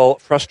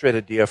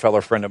frustrated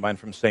DFLer friend of mine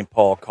from St.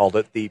 Paul called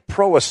it the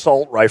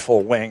pro-assault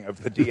rifle wing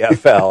of the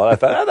DFL. And I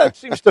thought, that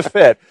seems to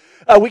fit.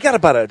 We got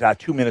about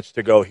 2 minutes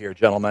to go here,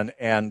 gentlemen,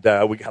 and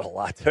we got a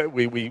lot.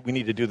 We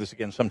need to do this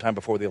again sometime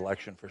before the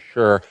election for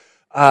sure.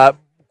 How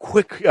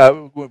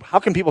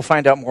can people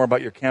find out more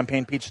about your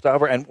campaign, Pete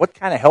Stauber, and what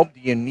kind of help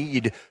do you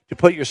need to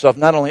put yourself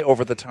not only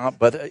over the top,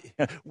 but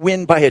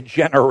win by a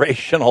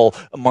generational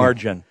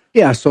margin?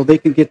 Yeah, so they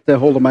can get a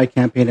hold of my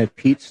campaign at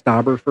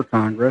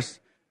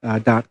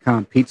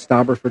PeteStauberForCongress.com,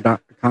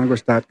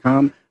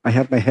 PeteStauberForCongress.com. I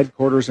have my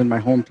headquarters in my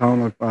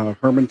hometown of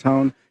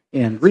Hermantown,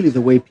 and really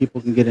the way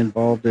people can get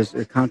involved is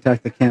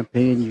contact the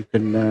campaign. You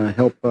can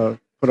help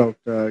put out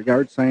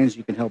yard signs.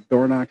 You can help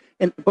door knock,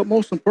 but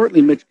most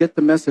importantly, Mitch, get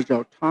the message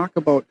out. Talk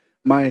about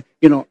I'm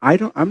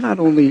not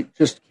only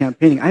just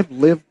campaigning. I've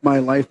lived my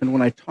life, and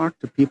when I talk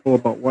to people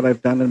about what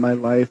I've done in my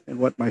life and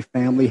what my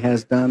family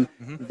has done,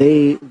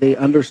 they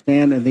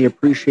understand and they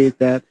appreciate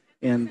that.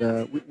 And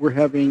we're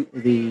having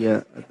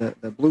the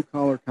blue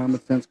collar,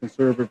 common sense,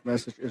 conservative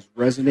message is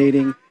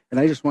resonating, and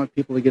I just want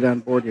people to get on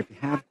board. If you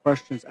have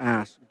questions,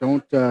 ask.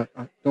 Don't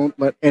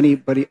let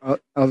anybody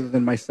other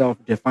than myself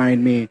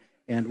define me.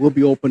 And we'll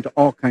be open to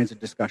all kinds of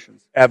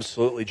discussions.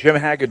 Absolutely. Jim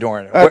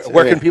Hagedorn,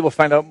 where can people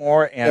find out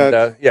more?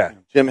 And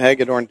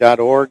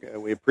JimHagedorn.org.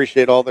 We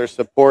appreciate all their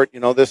support.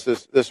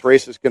 This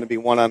race is going to be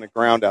won on the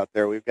ground out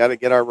there. We've got to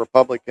get our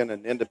Republican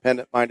and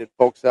independent-minded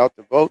folks out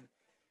to vote.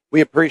 We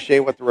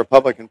appreciate what the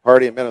Republican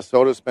Party in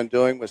Minnesota has been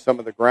doing with some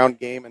of the ground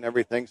game and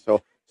everything.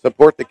 So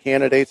support the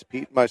candidates,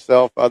 Pete and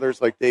myself,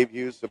 others like Dave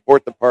Hughes,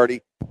 support the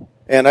party.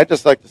 And I'd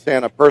just like to say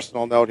on a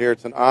personal note here,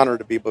 it's an honor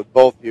to be with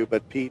both of you.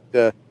 But Pete,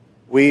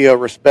 we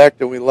respect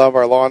and we love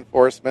our law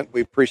enforcement.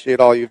 We appreciate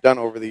all you've done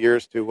over the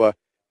years to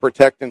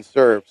protect and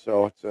serve.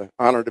 So it's an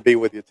honor to be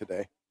with you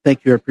today.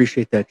 Thank you. I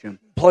appreciate that, Jim.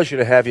 Pleasure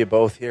to have you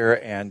both here.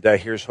 And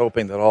here's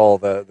hoping that all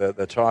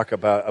the talk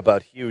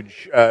about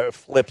huge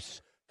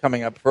flips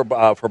coming up for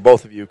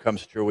both of you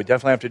comes true. We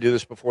definitely have to do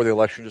this before the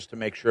election just to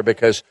make sure,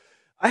 because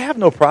I have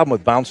no problem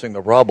with bouncing the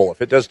rubble if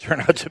it does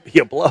turn out to be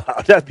a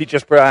blowout. That'd be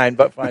just fine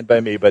by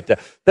me. But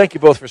thank you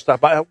both for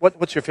stopping by.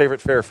 What's your favorite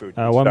fair food?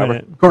 1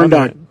 minute. Corn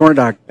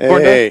dog.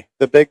 Hey,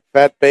 the big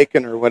fat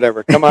bacon or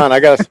whatever. Come on, I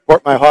got to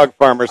support my hog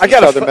farmers in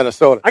southern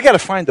Minnesota. I got to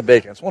find the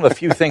bacon. It's one of the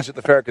few things that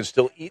the fair can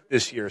still eat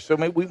this year. So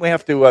maybe we may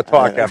have to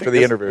talk after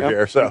the interview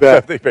here. So,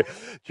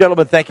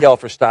 gentlemen, thank you all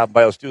for stopping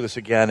by. Let's do this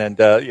again, and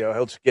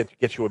let's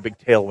get you a big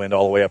tailwind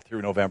all the way up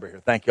through November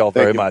here. Thank you all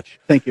very much.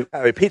 Thank you.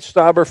 Pete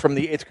Stauber from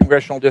the 8th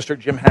Congressional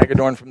District, Jim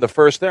Hagedorn from the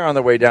 1st. They're on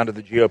their way down to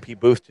the GOP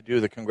booth to do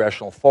the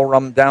Congressional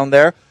Forum down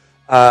there.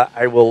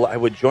 I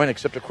would join,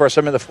 except, of course,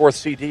 I'm in the 4th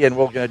CD, and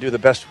we're going to do the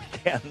best we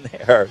can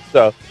there.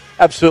 So,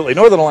 absolutely.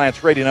 Northern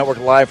Alliance Radio Network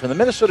live from the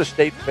Minnesota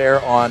State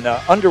Fair on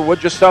Underwood,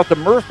 just south of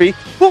Murphy.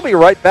 We'll be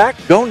right back.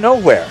 Go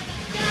nowhere.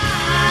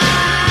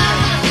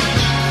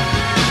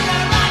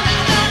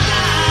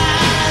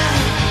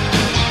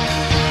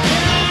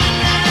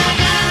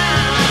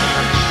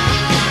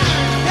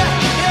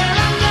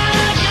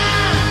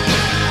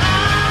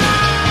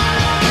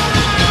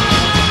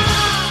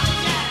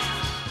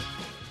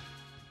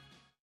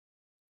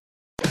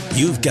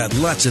 You've got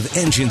lots of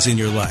engines in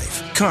your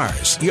life.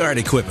 Cars, yard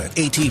equipment,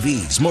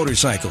 ATVs,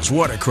 motorcycles,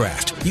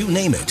 watercraft, you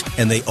name it.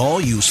 And they all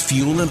use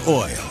fuel and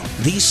oil.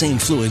 These same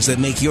fluids that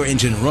make your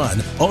engine run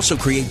also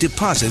create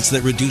deposits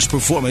that reduce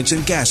performance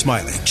and gas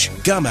mileage.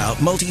 Gum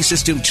Out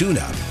Multi-System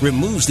Tune-Up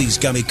removes these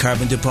gummy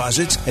carbon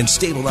deposits and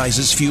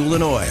stabilizes fuel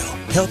and oil,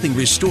 helping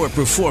restore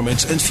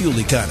performance and fuel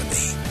economy.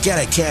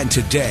 Get a can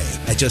today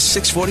at just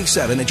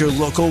 $6.47 at your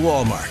local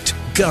Walmart.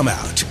 Gum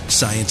Out.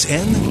 Science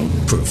in,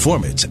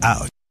 performance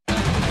out.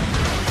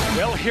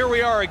 Well, here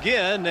we are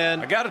again,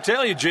 and I got to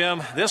tell you,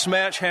 Jim, this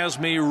match has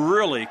me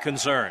really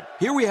concerned.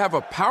 Here we have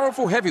a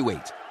powerful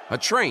heavyweight, a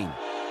train,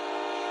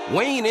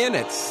 weighing in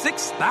at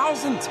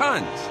 6,000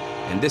 tons.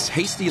 And this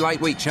hasty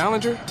lightweight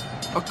challenger,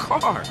 a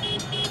car,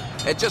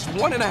 at just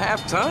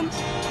 1.5 tons.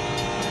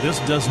 This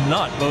does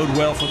not bode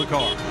well for the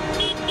car,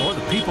 or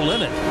the people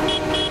in it.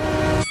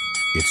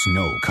 It's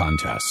no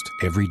contest.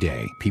 Every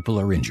day, people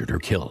are injured or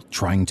killed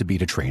trying to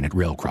beat a train at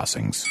rail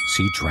crossings.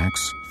 See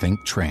tracks,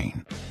 think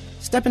train.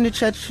 Step into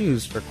Chet's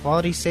shoes for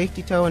quality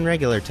safety toe and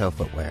regular toe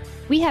footwear.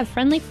 We have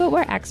friendly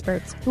footwear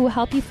experts who will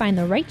help you find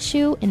the right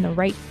shoe in the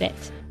right fit.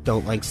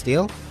 Don't like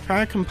steel?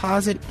 Try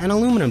composite and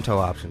aluminum toe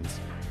options.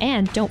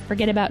 And don't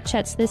forget about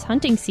Chet's this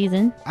hunting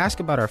season. Ask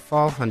about our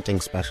fall hunting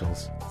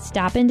specials.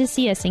 Stop in to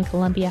see us in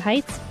Columbia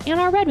Heights and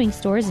our Red Wing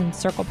stores in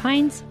Circle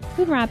Pines,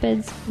 Coon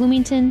Rapids,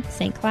 Bloomington,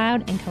 St.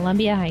 Cloud, and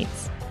Columbia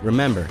Heights.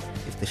 Remember,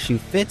 if the shoe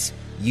fits,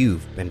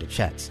 you've been to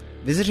Chet's.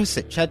 Visit us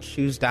at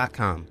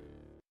chetsshoes.com.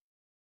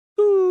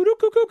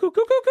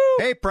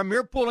 Hey,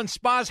 Premier Pool and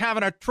Spa's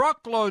having a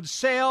truckload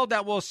sale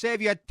that will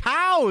save you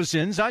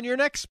thousands on your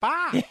next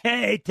spa.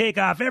 Hey, take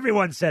off.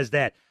 Everyone says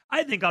that.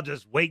 I think I'll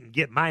just wait and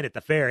get mine at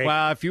the fair.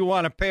 Well, if you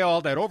want to pay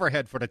all that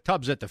overhead for the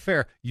tubs at the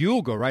fair,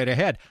 you'll go right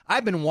ahead.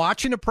 I've been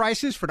watching the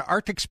prices for the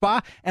Arctic Spa,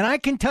 and I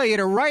can tell you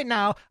that right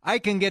now, I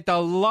can get the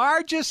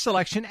largest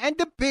selection and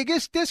the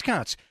biggest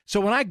discounts.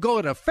 So when I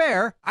go to the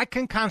fair, I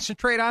can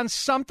concentrate on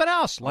something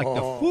else, like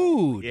the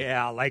food.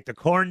 Yeah, like the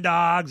corn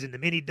dogs and the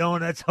mini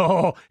donuts,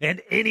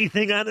 and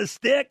anything on a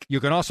stick. You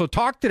can also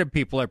talk to the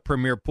people at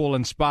Premier Pool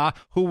and Spa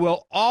who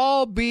will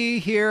all be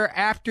here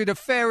after the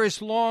fair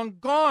is long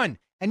gone.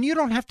 And you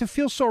don't have to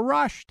feel so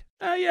rushed.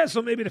 Yeah,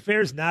 so maybe the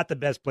fair's not the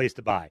best place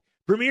to buy.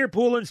 Premier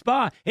Pool and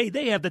Spa, hey,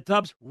 they have the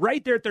tubs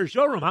right there at their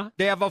showroom, huh?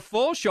 They have a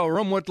full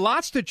showroom with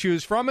lots to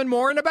choose from and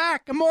more in the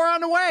back and more on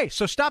the way.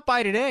 So stop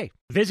by today.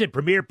 Visit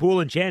Premier Pool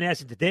in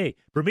Chanhassen today.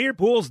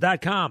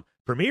 PremierPools.com.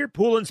 Premier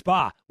Pool and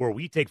Spa, where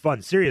we take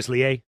fun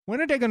seriously, eh? When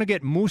are they going to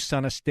get moose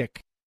on a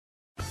stick?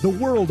 The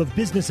world of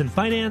business and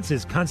finance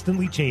is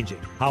constantly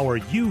changing. How are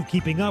you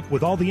keeping up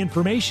with all the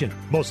information?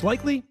 Most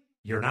likely,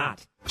 you're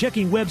not.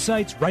 Checking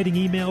websites, writing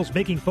emails,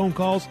 making phone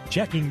calls,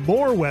 checking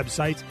more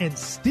websites, and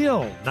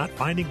still not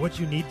finding what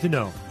you need to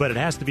know. But it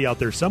has to be out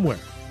there somewhere.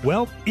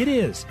 Well, it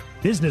is.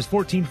 Business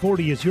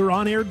 1440 is your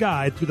on-air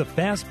guide through the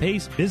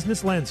fast-paced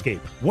business landscape.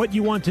 What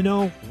you want to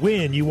know,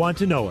 when you want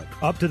to know it.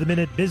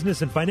 Up-to-the-minute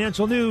business and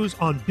financial news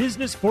on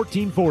Business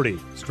 1440.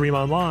 Stream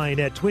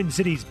online at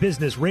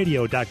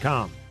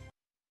TwinCitiesBusinessRadio.com.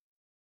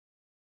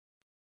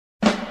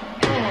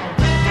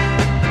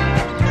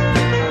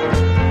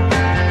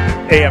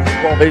 AM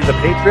 1280 The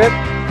Patriot.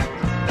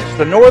 It's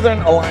the Northern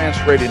Alliance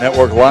Radio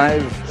Network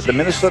live at the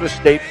Minnesota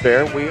State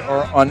Fair. We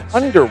are on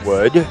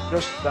Underwood,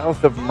 just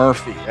south of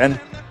Murphy. And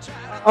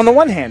on the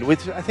one hand,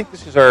 I think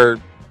this is our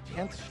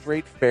 10th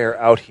straight fair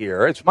out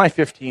here. It's my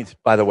 15th,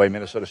 by the way,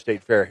 Minnesota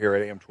State Fair here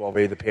at AM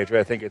 1280 The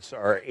Patriot. I think it's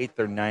our 8th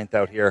or 9th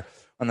out here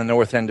on the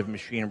north end of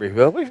Machinery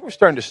Hill. We're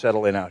starting to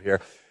settle in out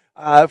here.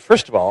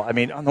 First of all, I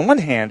mean, on the one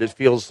hand, it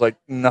feels like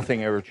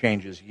nothing ever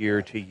changes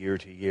year to year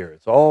to year.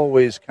 It's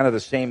always kind of the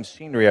same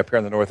scenery up here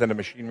on the north end of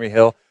Machinery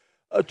Hill,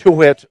 to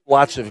wit,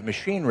 lots of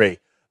machinery.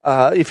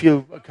 If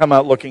you come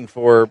out looking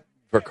for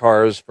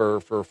cars,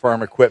 for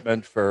farm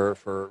equipment,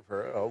 for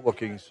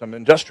looking some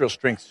industrial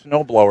strength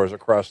snow blowers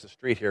across the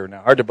street here.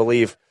 Now, hard to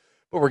believe,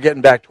 but we're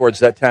getting back towards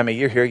that time of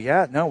year here.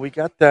 Yeah, no, we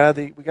got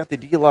the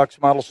Deluxe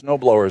model snow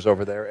blowers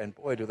over there, and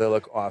boy, do they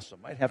look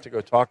awesome. Might have to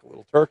go talk a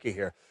little turkey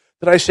here.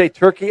 Did I say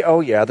turkey? Oh,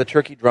 yeah, the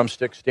turkey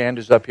drumstick stand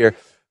is up here.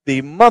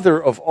 the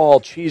mother of all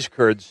cheese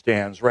curd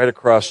stands right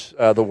across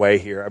the way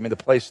here. I mean, the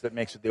place that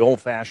makes it the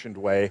old-fashioned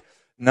way,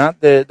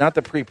 not the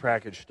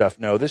prepackaged stuff.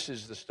 No, this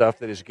is the stuff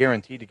that is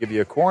guaranteed to give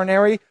you a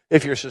coronary.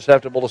 If you're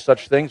susceptible to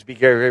such things, be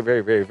very,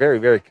 very, very, very,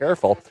 very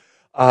careful.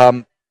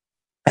 And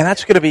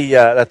that's going to be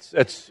that's.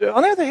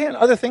 On the other hand,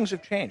 other things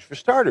have changed. For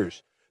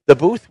starters, the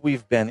booth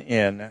we've been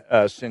in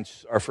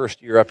since our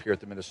first year up here at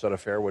the Minnesota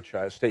Fair,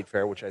 State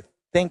Fair, which I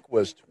think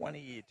was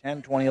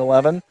 2010,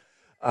 2011.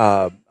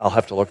 I'll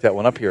have to look that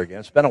one up here again.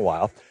 It's been a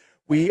while.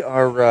 We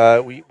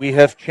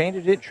have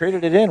traded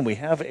it in. We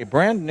have a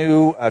brand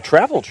new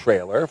travel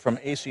trailer from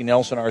AC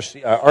Nelson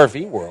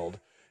RV World.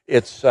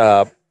 It's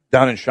down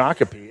in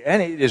Shakopee,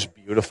 and it is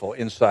beautiful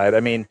inside.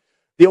 I mean,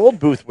 the old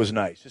booth was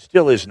nice. It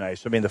still is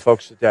nice. I mean, the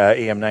folks at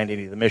AM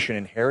 980 The Mission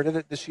inherited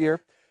it this year,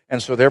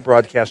 and so they're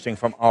broadcasting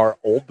from our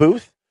old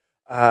booth.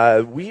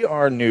 We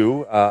are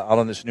new out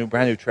on this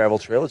brand new travel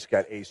trailer. It's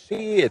got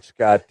AC. It's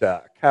got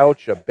a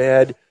couch, a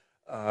bed.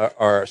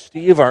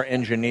 Steve, our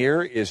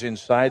engineer, is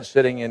inside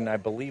sitting in, I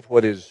believe,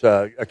 what is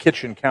a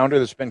kitchen counter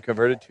that's been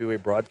converted to a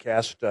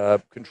broadcast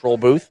control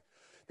booth.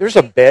 There's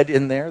a bed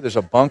in there. There's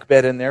a bunk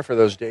bed in there for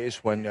those days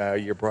when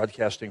you're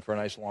broadcasting for a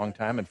nice long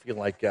time and feel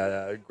like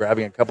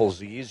grabbing a couple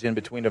Z's in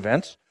between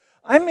events.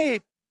 I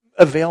may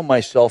avail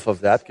myself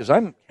of that because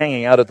I'm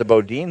hanging out at the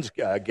Bodines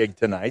gig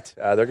tonight.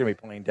 They're going to be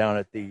playing down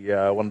at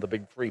the one of the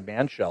big free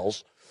band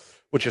shells,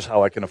 which is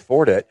how I can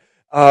afford it.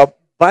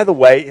 By the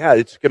way, yeah,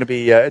 it's going to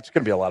be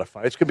a lot of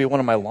fun. It's going to be one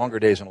of my longer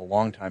days in a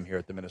long time here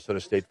at the Minnesota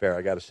State Fair.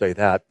 I got to say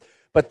that.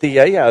 But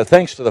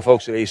thanks to the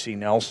folks at AC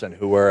Nelson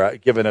who are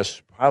giving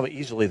us probably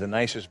easily the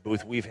nicest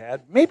booth we've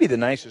had, maybe the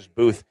nicest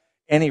booth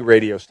any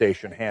radio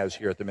station has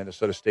here at the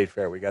Minnesota State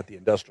Fair. We got the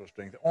industrial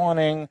strength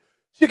awning,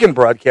 so you can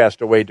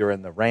broadcast away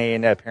during the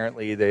rain.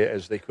 Apparently,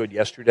 as they could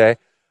yesterday,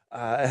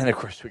 and of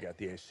course we got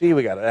the AC.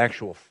 We got an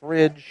actual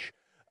fridge.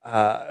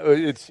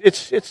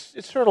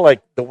 It's sort of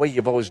like the way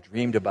you've always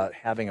dreamed about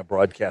having a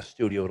broadcast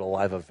studio at a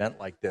live event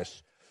like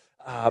this.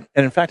 And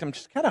in fact, I'm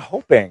just kind of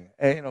hoping,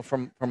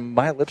 from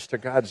my lips to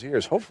God's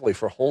ears, hopefully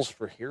for Holes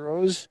for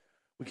Heroes,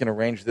 we can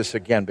arrange this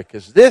again,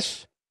 because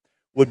this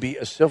would be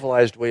a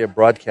civilized way of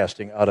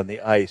broadcasting out on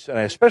the ice. And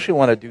I especially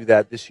want to do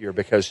that this year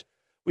because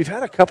we've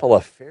had a couple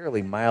of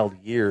fairly mild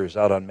years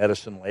out on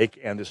Medicine Lake,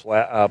 and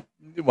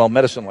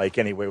Medicine Lake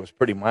anyway was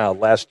pretty mild.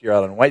 Last year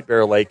out on White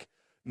Bear Lake,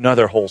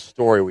 another whole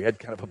story. We had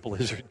kind of a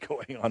blizzard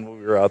going on when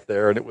we were out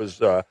there, and it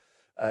was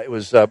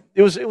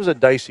a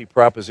dicey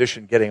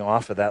proposition getting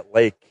off of that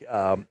lake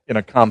in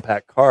a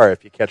compact car,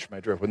 if you catch my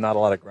drift, with not a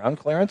lot of ground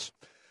clearance.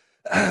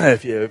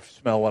 If you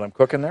smell what I'm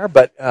cooking there,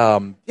 but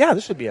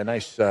this would be it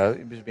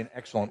would be an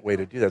excellent way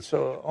to do that.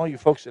 So all you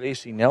folks at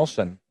AC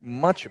Nelson,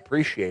 much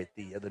appreciate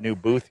the new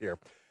booth here,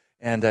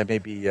 and I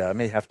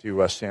may have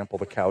to sample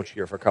the couch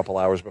here for a couple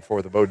hours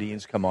before the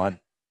Bodines come on.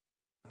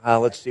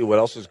 Let's see what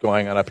else is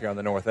going on up here on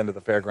the north end of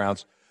the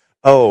fairgrounds.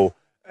 Oh,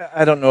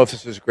 I don't know if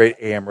this is great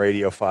AM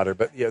radio fodder,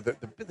 but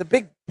the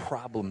big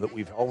problem that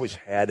we've always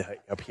had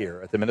up here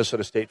at the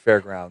Minnesota State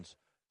Fairgrounds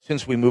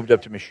since we moved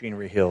up to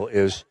Machinery Hill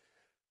is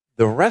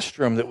the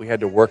restroom that we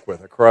had to work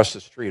with across the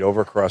street,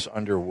 over across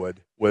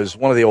Underwood, was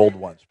one of the old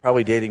ones,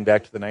 probably dating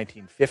back to the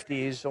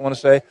 1950s, I want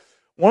to say.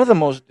 One of the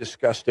most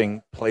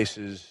disgusting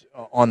places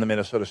on the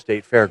Minnesota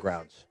State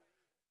Fairgrounds.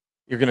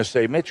 You're going to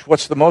say, Mitch,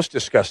 what's the most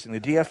disgusting? The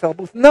DFL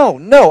booth?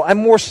 No, I'm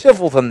more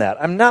civil than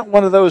that. I'm not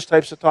one of those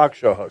types of talk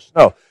show hosts.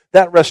 No,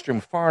 that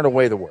restroom, far and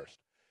away the worst.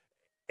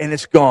 And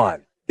it's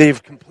gone.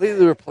 They've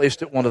completely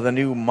replaced it, one of the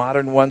new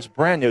modern ones,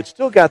 brand new. It's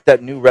still got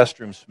that new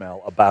restroom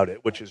smell about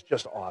it, which is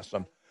just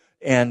awesome.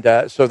 And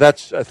so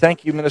that's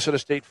thank you, Minnesota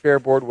State Fair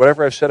Board.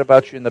 Whatever I've said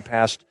about you in the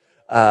past,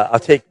 I'll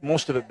take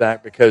most of it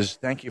back because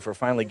thank you for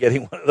finally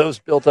getting one of those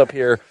built up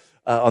here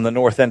on the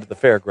north end of the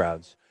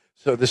fairgrounds.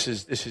 So this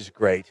is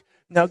great.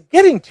 Now,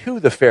 getting to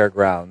the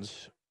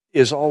fairgrounds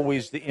is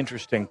always the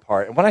interesting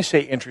part. And when I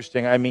say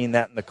interesting, I mean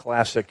that in the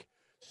classic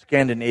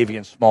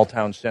Scandinavian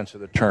small-town sense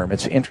of the term.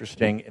 It's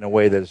interesting in a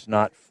way that is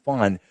not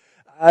fun.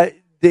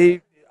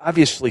 They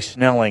obviously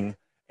Snelling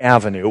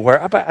Avenue,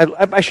 where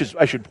I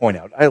should point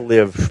out, I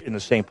live in the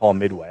St. Paul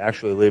Midway. I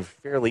actually live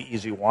fairly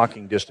easy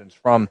walking distance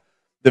from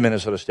the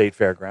Minnesota State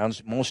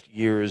Fairgrounds. Most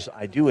years,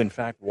 I do, in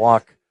fact,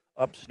 walk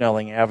up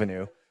Snelling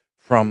Avenue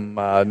from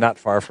not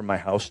far from my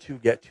house to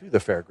get to the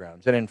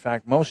fairgrounds. And in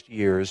fact, most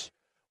years,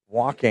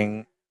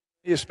 walking,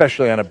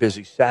 especially on a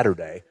busy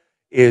Saturday,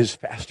 is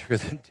faster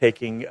than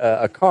taking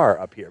a car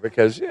up here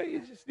because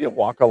you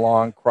walk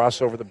along,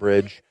 cross over the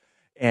bridge,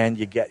 and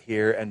you get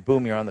here, and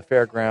boom, you're on the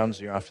fairgrounds,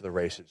 and you're off to the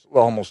races.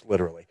 Well, almost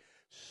literally.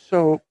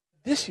 So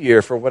this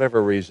year, for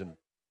whatever reason,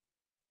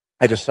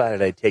 I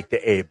decided I'd take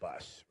the A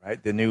bus,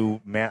 right? The new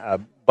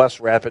bus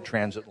rapid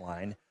transit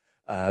line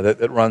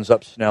that runs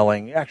up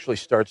Snelling. It actually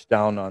starts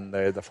down on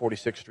the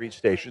 46th Street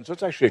station, so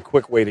it's actually a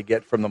quick way to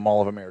get from the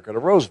Mall of America to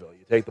Roseville.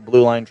 You take the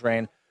Blue Line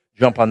train,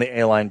 jump on the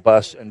A-Line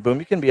bus, and boom,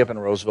 you can be up in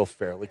Roseville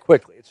fairly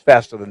quickly. It's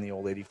faster than the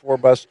old 84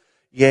 bus.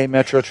 Yay,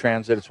 Metro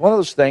Transit. It's one of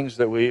those things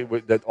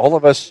that all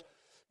of us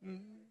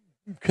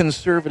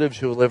conservatives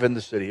who live in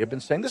the city have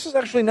been saying, this is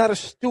actually not a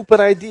stupid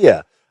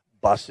idea.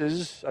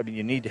 buses. I mean,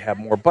 you need to have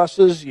more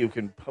buses. You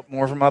can put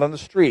more of them out on the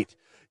street.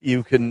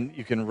 You can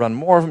run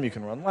more of them. You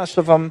can run less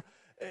of them.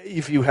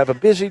 If you have a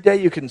busy day,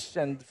 you can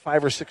send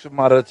 5 or 6 of them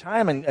out at a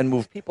time and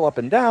move people up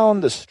and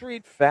down the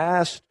street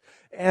fast.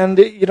 And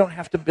you don't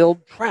have to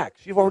build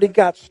tracks. You've already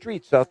got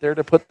streets out there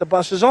to put the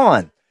buses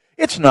on.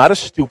 It's not a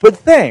stupid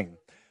thing.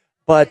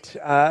 But,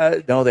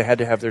 no, they had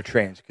to have their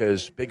trains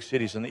because big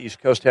cities on the East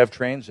Coast have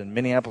trains, and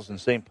Minneapolis and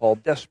St. Paul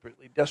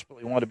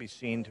desperately want to be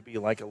seen to be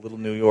like a little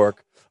New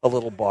York, a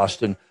little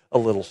Boston, a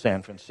little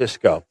San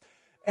Francisco.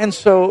 And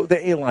so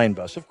the A-Line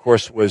bus, of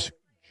course, was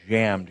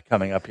jammed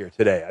coming up here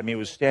today. I mean, it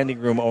was standing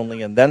room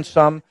only and then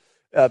some.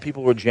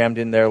 People were jammed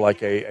in there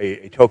like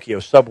a Tokyo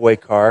subway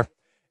car.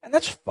 And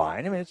that's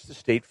fine. I mean, it's the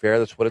state fair.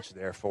 That's what it's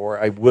there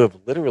for. I would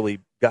have literally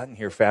gotten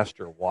here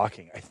faster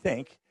walking, I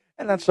think.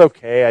 And that's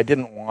okay. I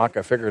didn't walk.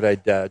 I figured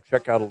I'd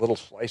check out a little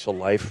slice of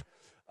life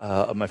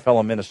of my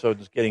fellow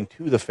Minnesotans getting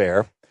to the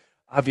fair.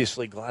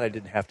 Obviously, glad I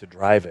didn't have to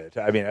drive it.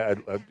 I mean,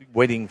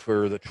 waiting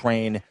for the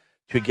train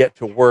to get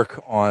to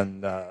work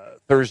on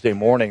Thursday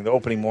morning, the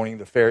opening morning of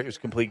the fair. It was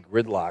complete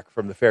gridlock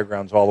from the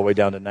fairgrounds all the way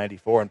down to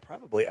 94 and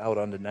probably out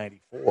onto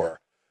 94.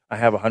 I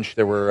have a hunch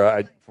there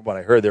were, from what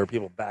I heard, there were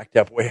people backed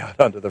up way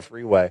out onto the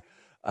freeway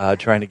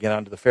trying to get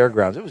onto the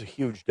fairgrounds. It was a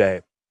huge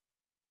day.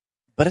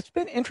 But it's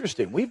been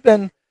interesting. We've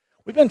been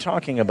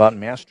talking about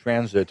mass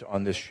transit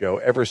on this show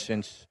ever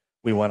since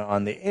we went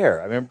on the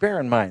air. I mean, bear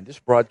in mind, this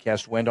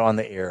broadcast went on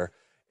the air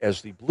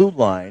as the Blue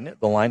Line,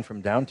 the line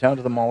from downtown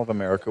to the Mall of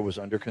America, was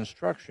under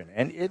construction.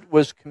 And it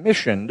was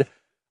commissioned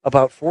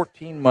about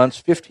 15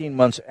 months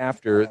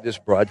after this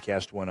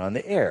broadcast went on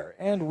the air.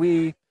 And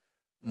we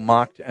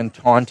mocked and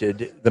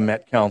taunted the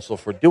Met Council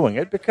for doing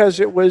it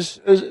because it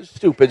was a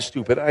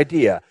stupid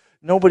idea.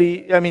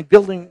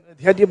 The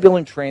idea of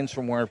building trains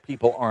from where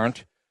people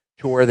aren't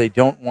to where they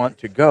don't want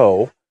to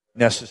go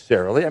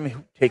necessarily. I mean,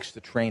 who takes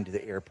the train to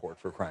the airport,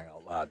 for crying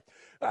out loud?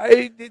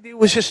 It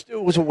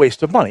was a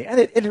waste of money, and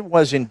it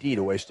was indeed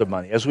a waste of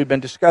money, as we've been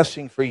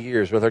discussing for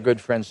years with our good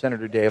friend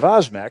Senator Dave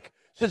Osmek.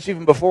 Since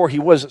even before he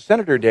was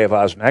Senator Dave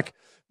Osmek,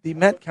 the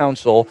Met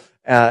Council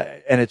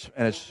and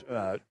its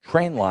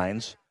train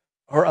lines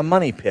are a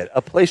money pit,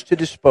 a place to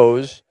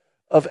dispose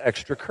of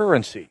extra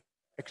currency.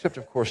 Except,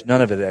 of course,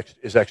 none of it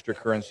is extra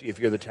currency if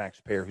you're the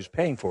taxpayer who's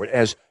paying for it,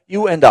 as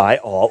you and I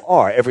all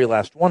are, every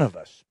last one of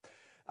us.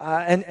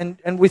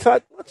 And we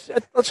thought, let's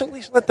at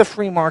least let the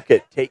free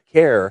market take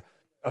care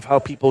of how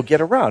people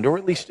get around, or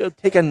at least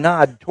take a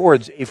nod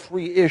towards a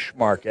free-ish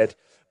market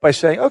by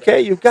saying, okay,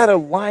 you've got a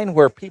line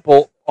where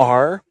people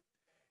are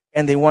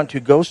and they want to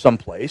go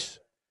someplace,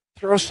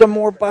 throw some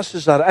more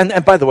buses out.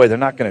 And by the way, they're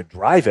not going to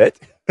drive it.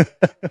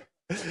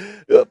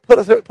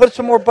 Put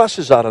some more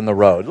buses out on the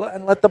road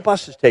and let the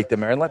buses take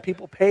them there and let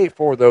people pay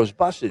for those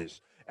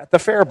buses at the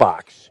fare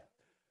box.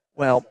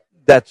 Well,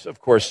 that's, of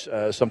course,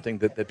 something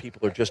that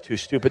people are just too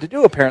stupid to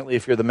do, apparently,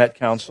 if you're the Met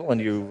Council and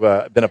you've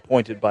been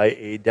appointed by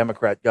a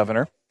Democrat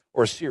governor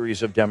or a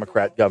series of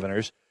Democrat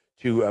governors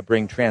to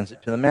bring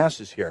transit to the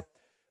masses here.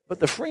 But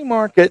the free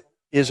market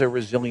is a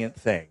resilient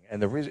thing,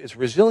 and it's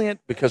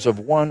resilient because of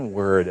one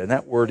word, and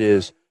that word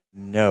is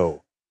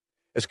no.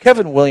 As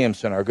Kevin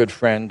Williamson, our good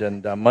friend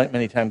and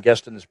many-time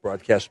guest in this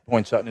broadcast,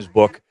 points out in his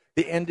book,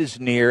 the end is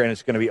near and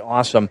it's going to be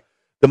awesome.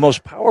 The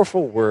most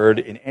powerful word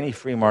in any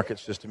free market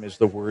system is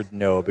the word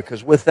no,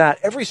 because with that,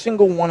 every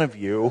single one of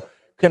you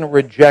can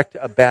reject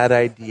a bad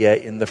idea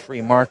in the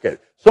free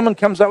market. Someone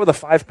comes out with a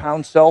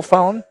 5-pound cell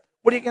phone,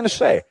 what are you going to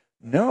say?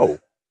 No.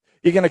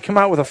 You're going to come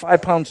out with a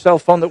 5-pound cell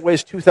phone that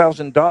weighs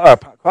 $2,000,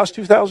 costs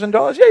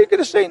 $2,000? Yeah, you're going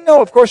to say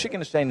no. Of course you're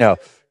going to say no.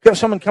 Because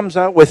someone comes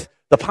out with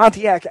the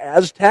Pontiac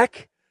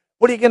Aztec,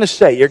 what are you going to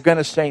say? You're going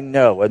to say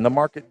no. And the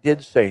market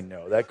did say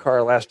no. That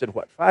car lasted,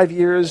 5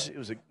 years? It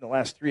was the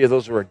last 3 of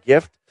those were a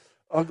gift.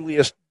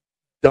 Ugliest,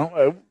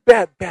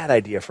 bad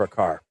idea for a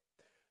car.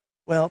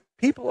 Well,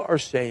 people are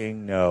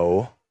saying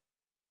no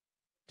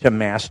to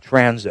mass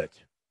transit.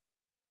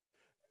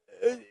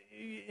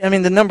 I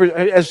mean, the number,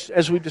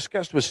 as we've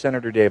discussed with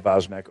Senator Dave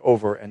Osmek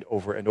over and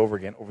over and over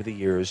again over the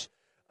years,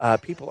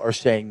 people are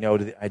saying no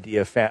to the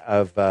idea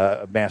of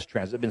mass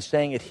transit. They've been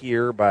saying it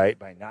here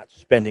by not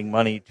spending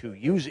money to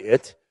use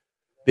it,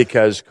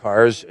 because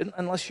cars,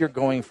 unless you're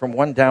going from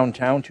one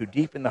downtown to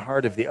deep in the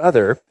heart of the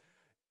other,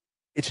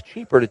 it's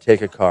cheaper to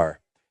take a car.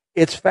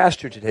 It's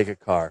faster to take a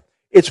car.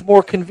 It's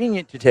more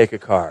convenient to take a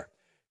car.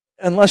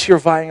 Unless you're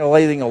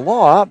violating a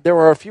law, there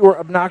are fewer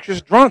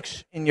obnoxious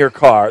drunks in your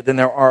car than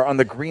there are on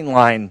the Green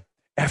Line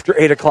after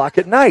 8 o'clock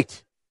at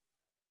night.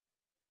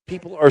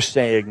 People are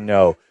saying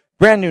no.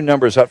 Brand new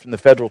numbers out from the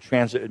Federal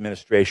Transit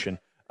Administration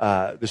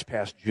this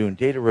past June.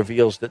 Data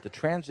reveals that the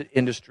transit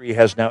industry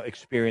has now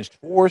experienced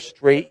 4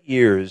 straight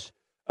years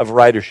of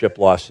ridership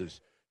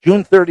losses.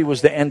 June 30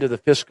 was the end of the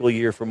fiscal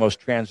year for most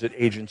transit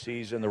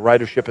agencies, and the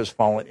ridership has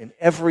fallen in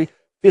every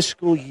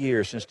fiscal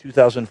year since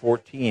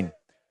 2014.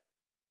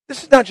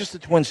 This is not just the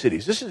Twin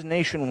Cities. This is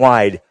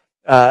nationwide.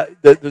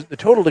 The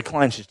total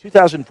decline since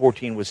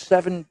 2014 was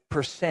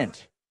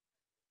 7%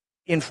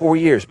 in 4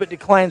 years, but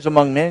declines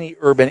among many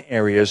urban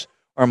areas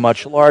are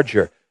much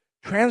larger.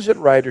 Transit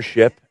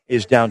ridership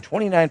is down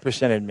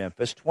 29% in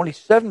Memphis,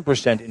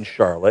 27% in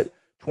Charlotte,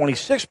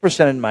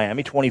 26% in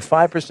Miami,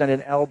 25%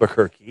 in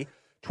Albuquerque,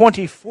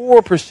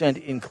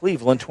 24% in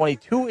Cleveland,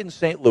 22% in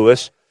St.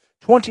 Louis,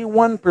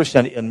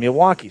 21% in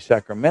Milwaukee,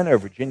 Sacramento,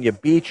 Virginia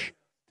Beach,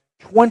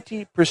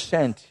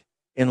 20%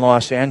 in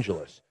Los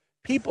Angeles.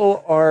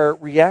 People are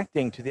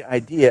reacting to the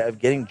idea of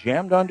getting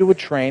jammed onto a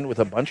train with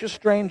a bunch of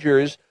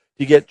strangers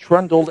to get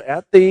trundled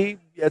at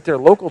their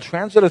local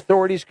transit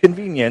authority's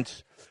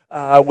convenience,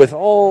 with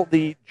all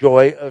the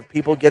joy of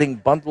people getting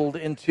bundled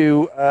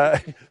into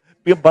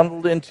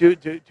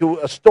to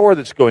a store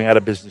that's going out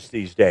of business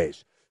these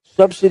days.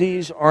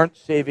 Subsidies aren't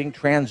saving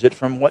transit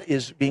from what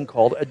is being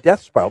called a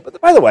death spiral. But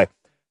by the way,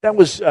 that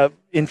was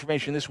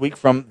information this week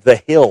from The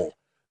Hill,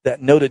 that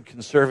noted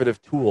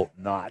conservative tool.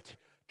 Not.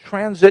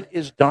 Transit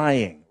is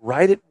dying.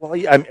 Write it while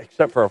you,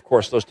 except for, of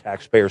course, those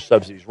taxpayer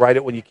subsidies. Write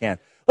it when you can.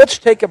 Let's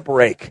take a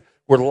break.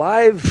 We're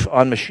live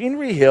on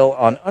Machinery Hill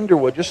on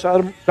Underwood, just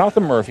south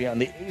of Murphy, on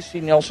the A.C.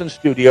 Nelson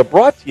studio,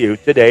 brought to you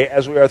today,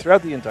 as we are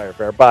throughout the entire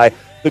fair, by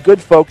the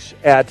good folks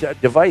at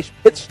Device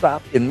Pit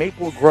Stop in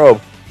Maple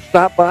Grove.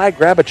 Stop by,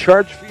 grab a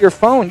charge for your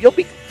phone. You'll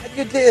be glad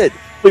you did.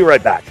 We'll be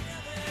right back.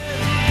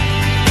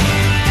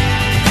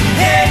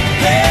 Hey,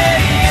 hey,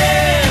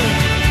 yeah.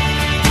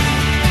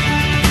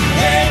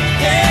 Hey,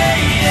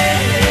 hey, yeah.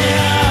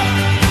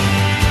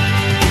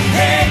 Hey, hey,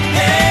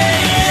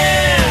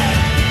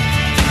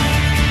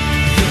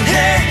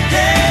 yeah.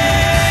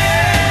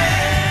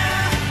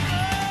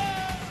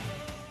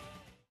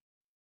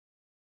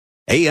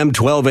 Hey, AM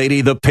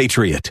 1280, The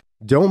Patriot.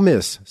 Don't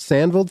miss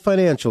Sandvold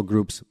Financial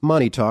Group's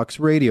Money Talks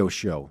radio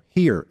show,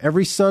 here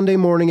every Sunday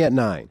morning at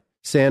 9.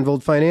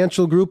 Sandvold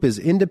Financial Group is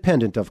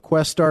independent of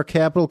Questar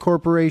Capital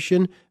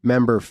Corporation,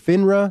 member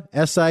FINRA,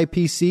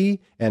 SIPC,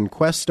 and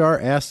Questar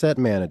Asset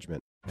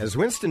Management. As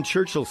Winston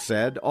Churchill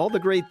said, all the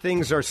great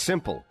things are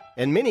simple,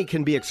 and many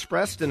can be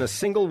expressed in a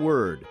single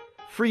word: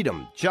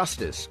 freedom,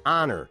 justice,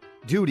 honor,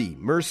 duty,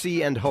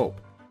 mercy, and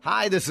hope.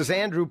 Hi, this is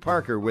Andrew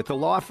Parker with the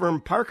law firm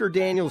Parker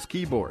Daniels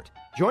Keyboard.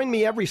 Join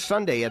me every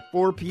Sunday at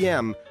 4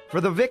 p.m.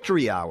 for the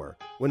Victory Hour,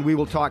 when we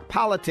will talk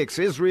politics,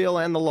 Israel,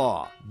 and the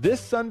law.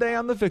 This Sunday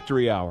on the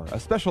Victory Hour, a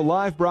special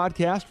live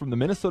broadcast from the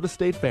Minnesota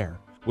State Fair,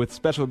 with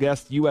special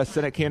guest U.S.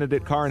 Senate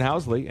candidate Karin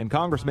Housley and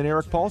Congressman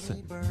Eric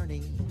Paulson.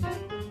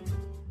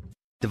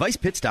 Device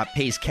Pit Stop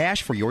pays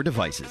cash for your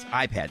devices,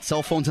 iPads,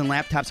 cell phones, and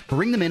laptops.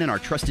 Bring them in and our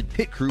trusted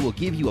pit crew will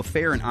give you a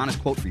fair and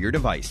honest quote for your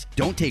device.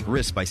 Don't take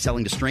risks by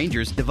selling to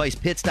strangers. Device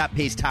Pit Stop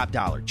pays top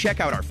dollar. Check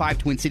out our 5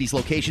 Twin Cities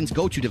locations.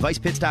 Go to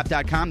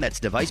devicepitstop.com. That's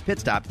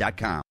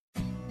devicepitstop.com.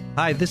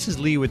 Hi, this is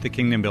Lee with the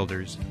Kingdom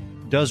Builders.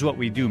 Does what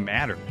we do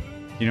matter?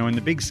 You know, in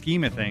the big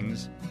scheme of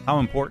things, how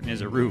important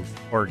is a roof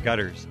or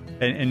gutters?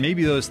 And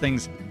maybe those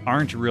things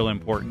aren't real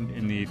important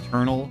in the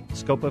eternal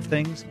scope of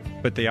things,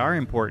 but they are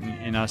important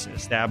in us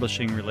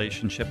establishing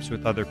relationships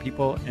with other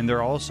people, and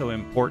they're also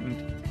important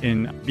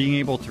in being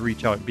able to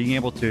reach out, being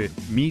able to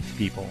meet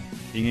people,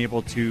 being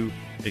able to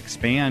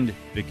expand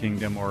the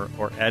kingdom or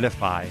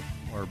edify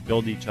or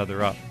build each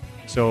other up.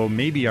 So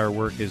maybe our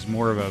work is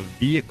more of a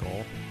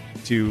vehicle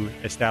to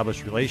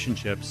establish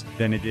relationships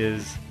than it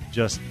is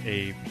just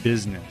a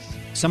business.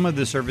 Some of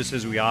the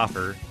services we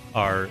offer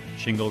are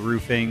shingle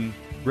roofing,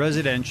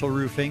 residential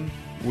roofing.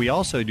 We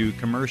also do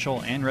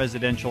commercial and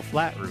residential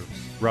flat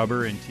roofs,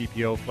 rubber and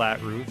TPO flat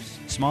roofs,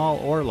 small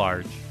or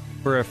large.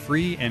 For a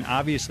free and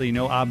obviously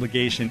no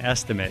obligation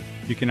estimate,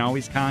 you can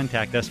always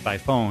contact us by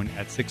phone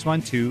at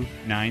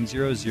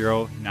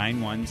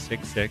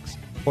 612-900-9166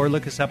 or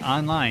look us up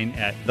online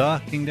at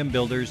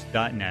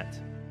thekingdombuilders.net.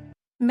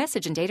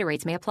 Message and data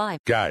rates may apply.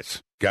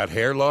 Guys, got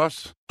hair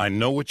loss? I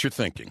know what you're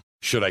thinking.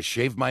 Should I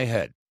shave my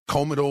head,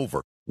 comb it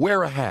over,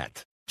 wear a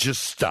hat?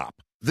 Just stop.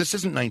 This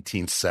isn't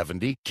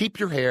 1970. Keep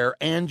your hair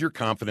and your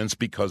confidence,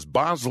 because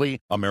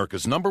Bosley,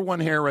 America's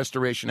 #1 hair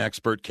restoration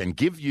expert, can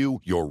give you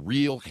your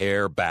real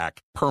hair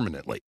back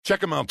permanently.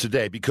 Check them out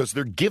today, because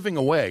they're giving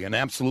away an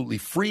absolutely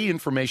free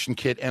information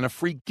kit and a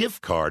free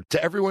gift card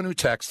to everyone who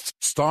texts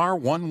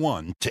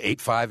 *11 to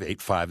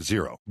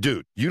 85850.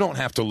 Dude, you don't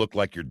have to look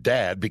like your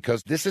dad,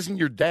 because this isn't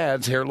your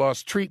dad's hair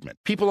loss treatment.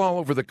 People all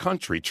over the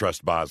country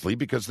trust Bosley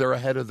because they're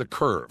ahead of the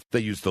curve.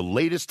 They use the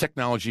latest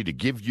technology to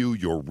give you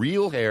your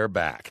real hair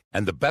back.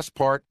 And the best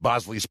part,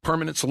 Bosley's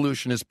permanent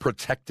solution is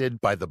protected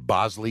by the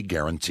Bosley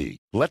Guarantee.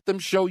 Let them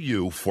show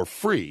you for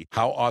free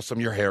how awesome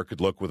your hair could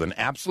look with an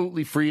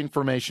absolutely free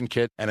information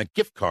kit and a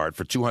gift card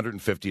for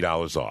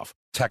 $250 off.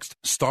 Text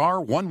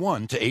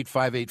 *11 to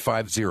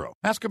 85850.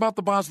 Ask about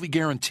the Bosley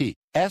Guarantee.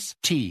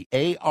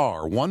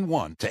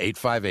 STAR11 to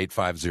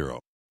 85850.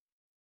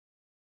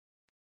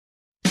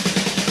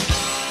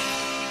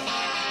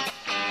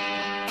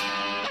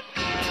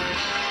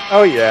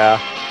 Oh, yeah.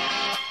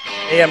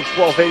 AM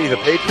 1280, The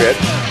Patriot.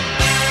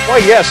 Well,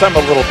 yes, I'm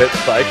a little bit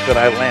psyched that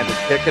I landed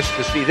tickets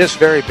to see this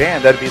very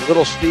band. That'd be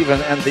Little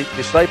Steven and the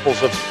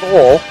Disciples of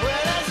Soul,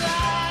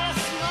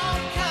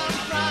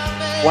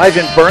 live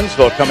in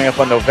Burnsville coming up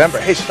on November.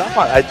 Hey, stop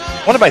on.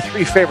 One of my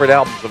 3 favorite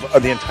albums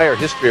of the entire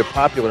history of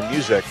popular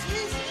music.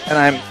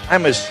 and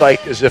I'm as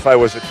psyched as if I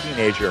was a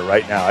teenager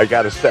right now, I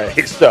got to say.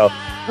 So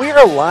we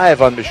are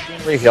live on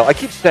Machinery Hill. I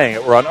keep saying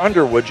it. We're on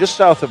Underwood, just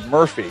south of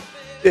Murphy.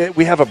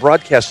 We have a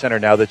broadcast center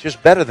now that's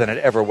just better than it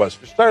ever was.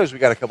 For starters, we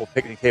got a couple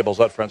picnic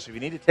tables up front, so if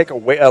you need to take a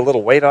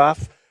little weight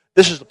off,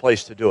 this is the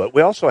place to do it.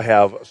 We also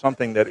have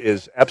something that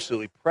is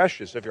absolutely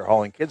precious if you're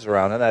hauling kids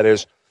around, and that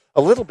is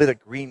a little bit of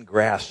green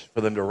grass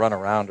for them to run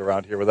around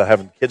here without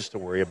having kids to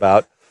worry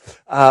about.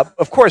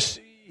 Of course,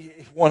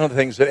 one of the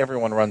things that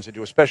everyone runs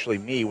into, especially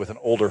me with an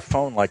older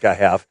phone like I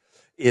have,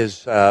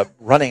 is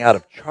running out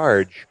of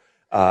charge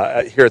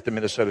here at the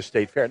Minnesota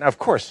State Fair. Now, of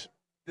course,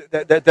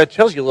 that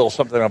tells you a little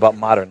something about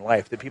modern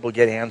life, that people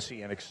get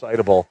antsy and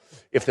excitable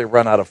if they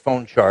run out of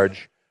phone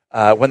charge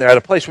when they're at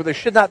a place where they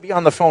should not be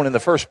on the phone in the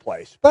first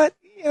place. But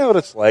you know what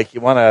it's like. You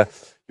want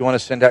to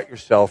send out your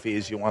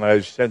selfies. You want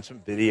to send some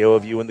video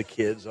of you and the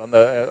kids on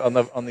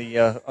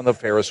the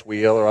Ferris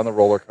wheel or on the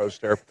roller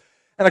coaster.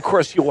 And of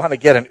course, you want to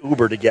get an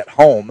Uber to get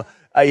home.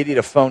 You need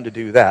a phone to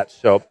do that.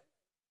 So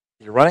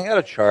you're running out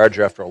of charge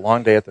after a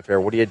long day at the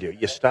fair. What do?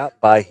 You stop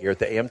by here at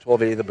the AM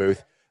 1280 the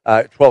booth,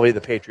 1280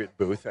 the Patriot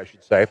booth, I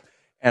should say,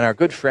 and our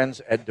good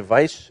friends at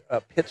Device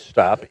Pit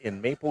Stop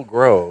in Maple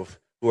Grove,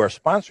 who are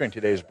sponsoring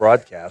today's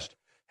broadcast,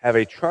 have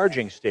a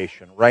charging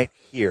station right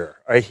here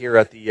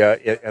at the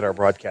at our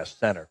broadcast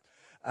center.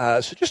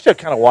 So just to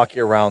kind of walk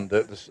you around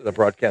the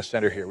broadcast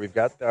center here, we've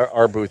got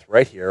our booth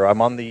right here.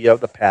 I'm on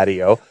the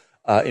patio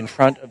in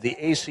front of the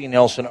A.C.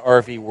 Nelson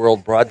RV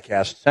World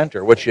Broadcast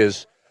Center, which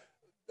is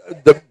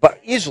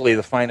easily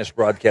the finest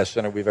broadcast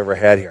center we've ever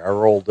had here.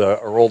 Our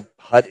old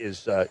hut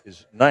is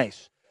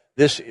nice.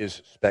 This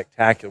is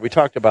spectacular. We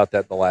talked about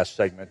that in the last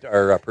segment.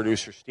 Our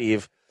producer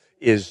Steve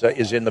is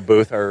in the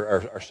booth.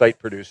 Our site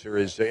producer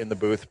is in the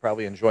booth,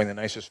 probably enjoying the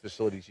nicest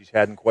facilities he's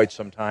had in quite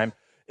some time.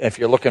 If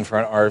you're looking for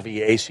an RV,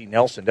 A.C.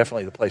 Nelson,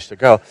 definitely the place to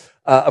go.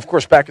 Of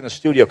course, back in the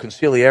studio,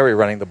 Consigliere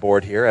running the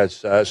board here,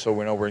 so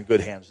we know we're in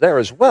good hands there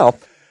as well.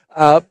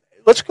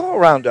 Let's go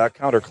around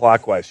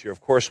counterclockwise here.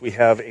 Of course, we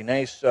have a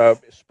nice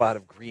spot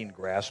of green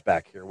grass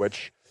back here,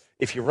 which,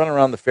 if you run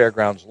around the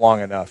fairgrounds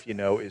long enough, you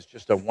know is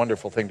just a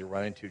wonderful thing to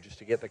run into, just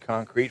to get the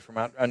concrete from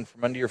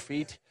under your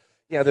feet.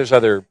 Yeah, there's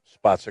other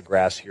spots of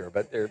grass here,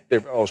 but there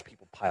are always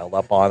people piled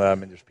up on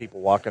them, and there's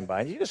people walking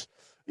by. And you just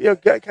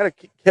kind of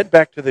head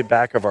back to the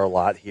back of our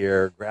lot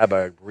here, grab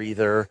a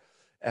breather,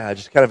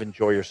 just kind of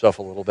enjoy yourself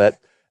a little bit.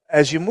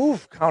 As you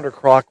move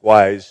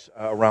counterclockwise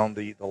around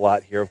the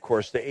lot here, of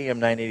course, the AM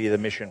 980, the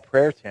Mission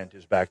Prayer Tent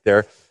is back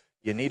there.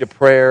 You need a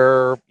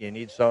prayer. You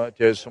need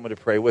someone to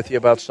pray with you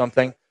about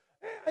something.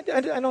 I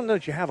don't know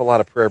that you have a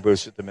lot of prayer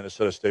booths at the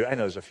Minnesota State. I know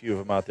there's a few of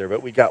them out there,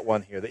 but we got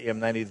one here. The AM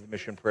 980, the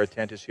Mission Prayer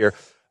Tent is here.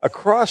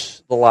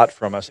 Across the lot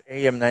from us,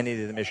 AM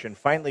 980, the Mission,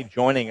 finally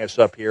joining us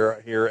up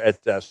here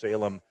at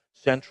Salem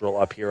Central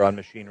up here on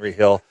Machinery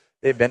Hill.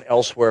 They've been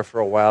elsewhere for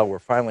a while. We're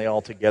finally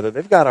all together.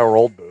 They've got our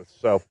old booth,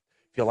 so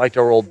if you liked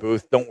our old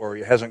booth, don't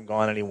worry, it hasn't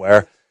gone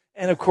anywhere.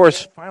 And, of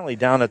course, finally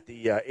down at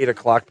the 8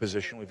 o'clock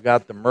position, we've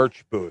got the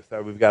merch booth.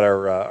 We've got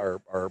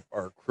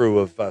our crew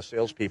of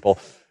salespeople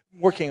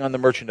working on the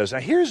merchandise. Now,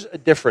 here's a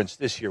difference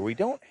this year.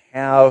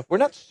 We're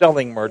not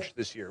selling merch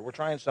this year. We're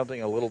trying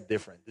something a little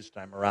different this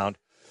time around.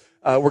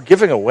 We're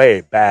giving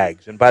away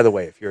bags. And, by the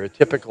way, if you're a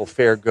typical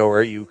fair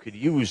goer, you could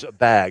use a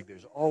bag.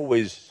 There's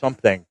always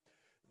something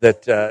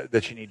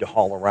that you need to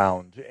haul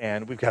around.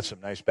 And we've got some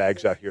nice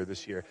bags out here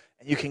this year.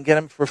 And you can get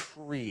them for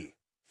free.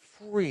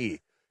 Free.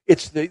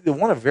 It's the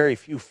one of very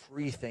few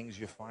free things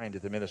you find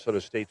at the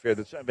Minnesota State Fair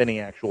that's of any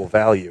actual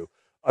value,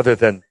 other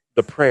than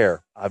the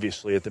prayer,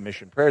 obviously, at the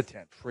Mission Prayer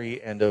Tent, free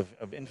and of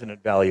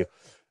infinite value.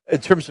 In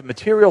terms of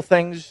material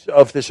things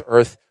of this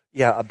earth,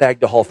 yeah, a bag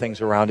to haul things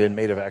around in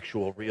made of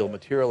actual real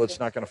material. It's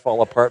not going to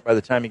fall apart by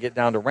the time you get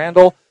down to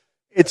Randall.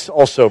 It's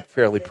also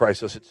fairly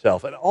priceless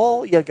itself. And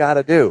all you got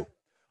to do,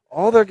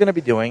 all they're going to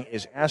be doing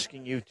is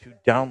asking you to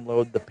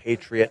download the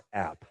Patriot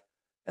app.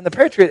 And the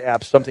Patriot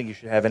app is something you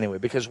should have anyway,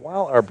 because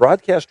while our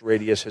broadcast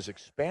radius has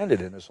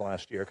expanded in this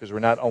last year, because we're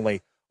not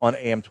only on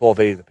AM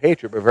 1280 The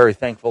Patriot, we're very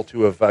thankful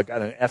to have got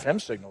an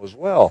FM signal as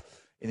well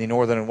in the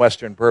northern and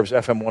western burbs,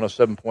 FM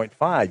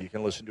 107.5. You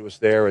can listen to us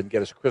there and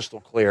get us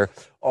crystal clear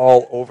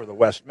all over the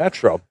West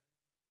Metro,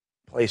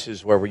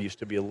 places where we used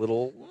to be a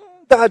little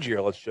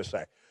dodgier, let's just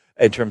say,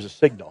 in terms of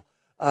signal.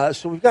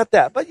 So we've got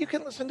that. But you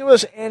can listen to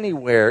us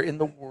anywhere in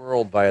the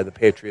world via the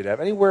Patriot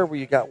app. Anywhere where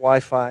you got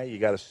Wi-Fi, you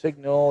got a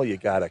signal, you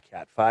got a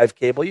Cat 5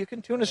 cable, you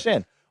can tune us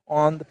in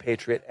on the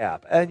Patriot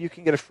app. And you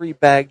can get a free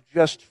bag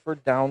just for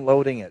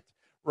downloading it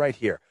right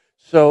here.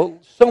 So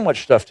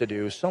much stuff to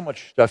do, so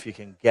much stuff you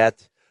can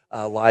get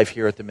live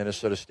here at the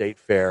Minnesota State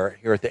Fair,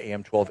 here at the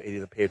AM 1280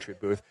 The Patriot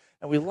booth.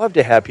 And we love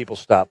to have people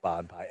stop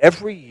on by.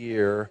 Every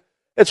year,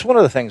 it's one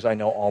of the things I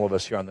know all of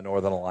us here on the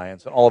Northern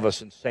Alliance and all of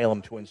us in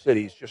Salem, Twin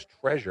Cities, just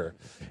treasure,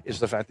 is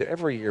the fact that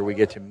every year we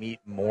get to meet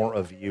more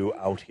of you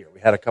out here.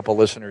 We had a couple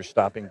listeners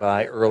stopping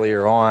by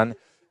earlier on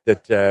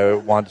that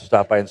wanted to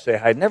stop by and say,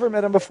 I'd never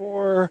met him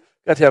before,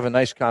 got to have a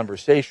nice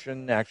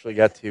conversation, actually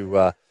got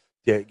to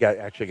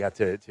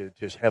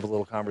just have a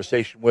little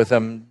conversation with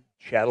him,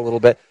 chat a little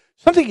bit.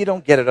 Something you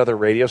don't get at other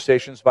radio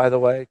stations, by the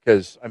way,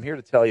 because I'm here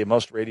to tell you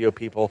most radio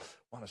people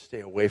want to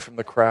stay away from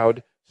the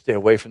crowd, stay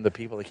away from the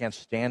people. They can't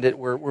stand it.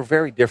 We're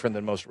very different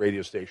than most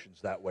radio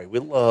stations that way. We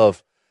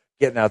love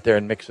getting out there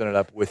and mixing it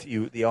up with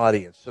you, the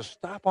audience. So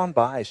stop on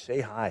by,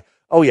 say hi.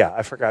 Oh, yeah,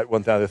 I forgot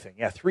one other thing.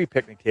 Yeah, 3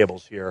 picnic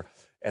tables here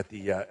at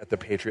the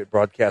Patriot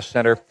Broadcast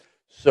Center.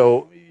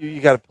 So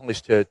you got a place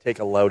to take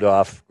a load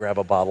off, grab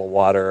a bottle of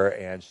water,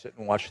 and sit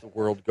and watch the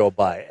world go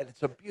by. And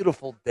it's a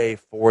beautiful day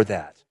for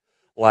that,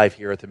 live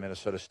here at the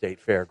Minnesota State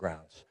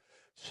Fairgrounds.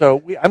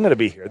 So I'm going to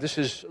be here. This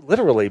is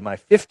literally my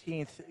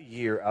 15th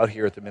year out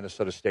here at the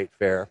Minnesota State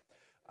Fair.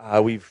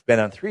 We've been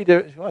on 3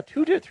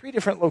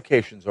 different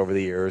locations over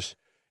the years,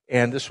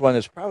 and this one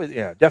is probably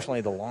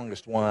definitely the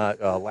longest one,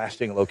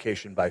 lasting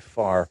location by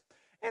far.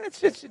 And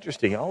it's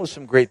interesting. Always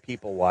some great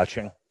people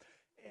watching.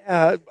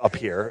 Up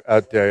here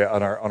out there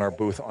on our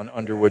booth on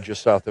Underwood,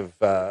 just south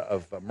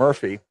of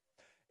Murphy,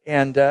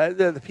 and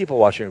the people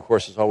watching, of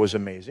course, is always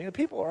amazing. The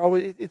people are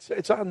always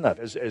it's odd enough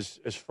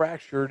as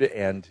fractured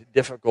and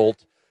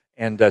difficult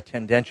and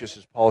tendentious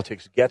as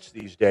politics gets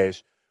these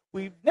days.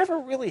 We've never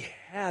really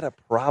had a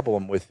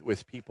problem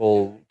with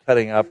people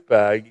cutting up,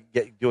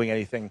 doing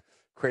anything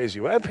crazy.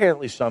 Well,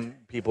 apparently, some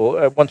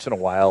people once in a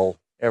while,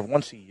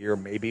 once a year,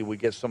 maybe we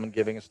get someone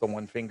giving us the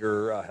one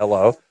finger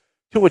hello.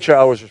 To which I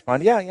always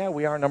respond, yeah,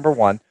 we are number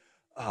one.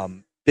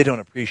 They don't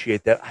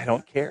appreciate that. I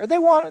don't care. They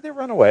want it. They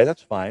run away.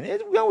 That's fine.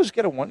 We always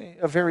get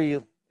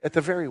at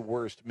the very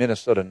worst,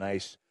 Minnesota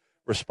nice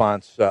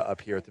response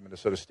up here at the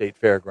Minnesota State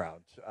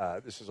Fairgrounds.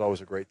 This is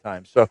always a great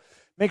time. So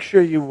make sure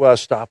you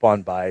stop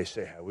on by,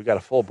 say hi. We got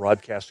a full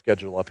broadcast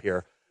schedule up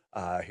here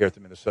at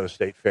the Minnesota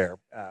State Fair.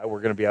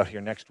 We're going to be out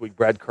here next week.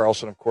 Brad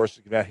Carlson, of course,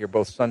 is going to be out here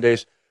both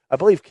Sundays. I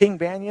believe King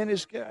Banyan I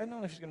don't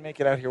know if he's going to make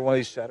it out here one of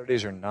these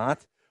Saturdays or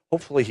not.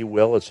 Hopefully he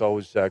will. It's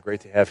always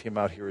great to have him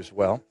out here as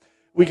well.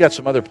 We got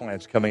some other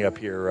plans coming up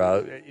here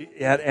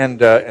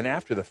and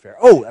after the fair.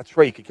 Oh, that's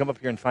right. You can come up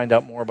here and find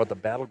out more about the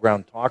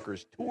Battleground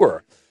Talkers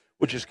Tour,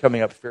 which is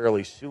coming up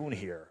fairly soon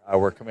here.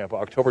 We're coming up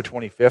October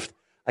 25th.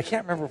 I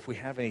can't remember if we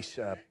have any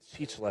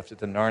seats left at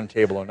the Narn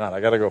table or not. I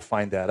got to go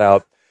find that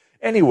out.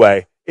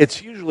 Anyway,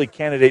 it's usually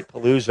Candidate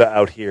Palooza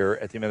out here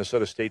at the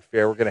Minnesota State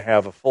Fair. We're going to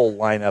have a full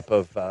lineup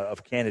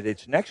of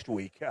candidates next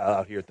week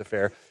out here at the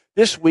fair.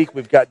 This week,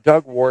 we've got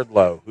Doug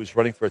Wardlow, who's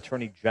running for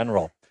Attorney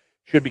General.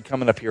 Should be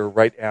coming up here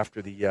right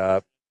after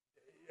the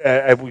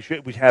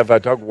we have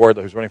Doug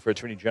Wardlow, who's running for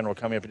Attorney General,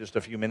 coming up in just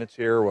a few minutes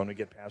here when we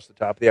get past the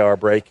top of the hour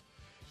break.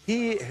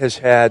 He has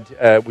had,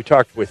 we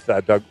talked with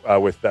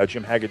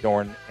Jim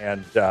Hagedorn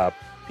and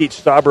Pete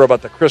Stauber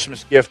about the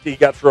Christmas gift he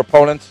got for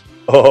opponents.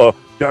 Oh,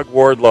 Doug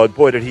Wardlow,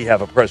 boy, did he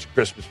have a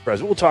Christmas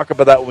present. We'll talk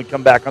about that when we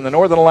come back on the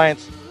Northern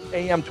Alliance,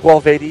 AM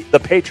 1280, The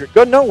Patriot.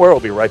 Go nowhere. We'll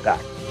be right back.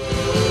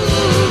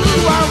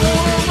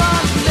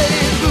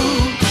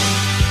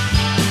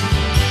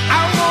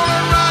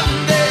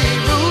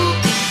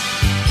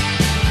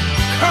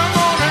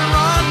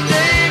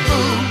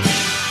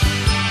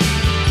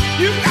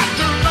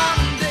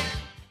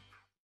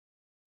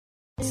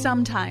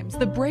 Sometimes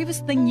the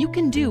bravest thing you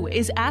can do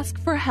is ask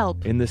for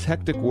help. In this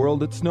hectic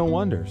world, it's no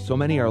wonder so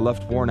many are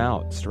left worn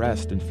out,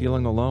 stressed, and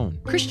feeling alone.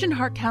 Christian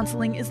Heart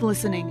Counseling is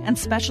listening and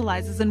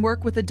specializes in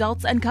work with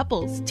adults and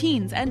couples,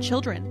 teens and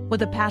children,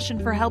 with a passion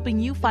for helping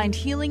you find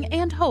healing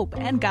and hope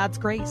and God's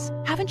grace.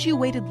 Haven't you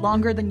waited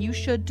longer than you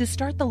should to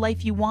start the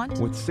life you want?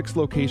 With 6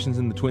 locations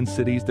in the Twin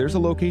Cities, there's a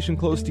location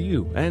close to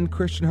you, and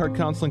Christian Heart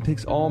Counseling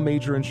takes all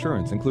major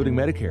insurance, including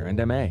Medicare and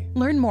MA.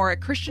 Learn more at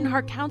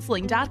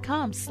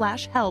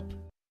ChristianHeartCounseling.com/help.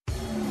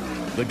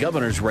 The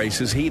governor's race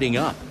is heating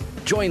up.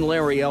 Join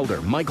Larry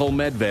Elder, Michael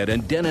Medved,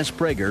 and Dennis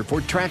Prager for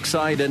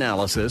trackside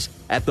analysis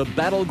at the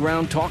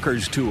Battleground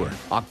Talkers Tour,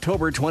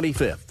 October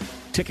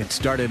 25th. Tickets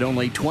start at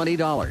only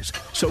 $20,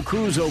 so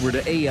cruise over to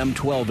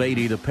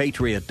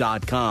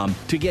am1280thepatriot.com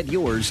to get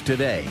yours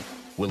today.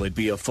 Will it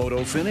be a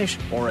photo finish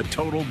or a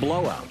total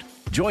blowout?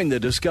 Join the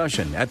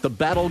discussion at the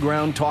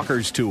Battleground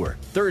Talkers Tour,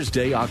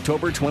 Thursday,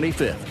 October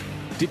 25th.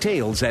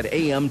 Details at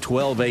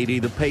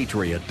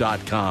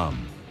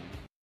am1280thepatriot.com.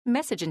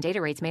 Message and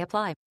data rates may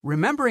apply.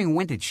 Remembering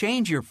when to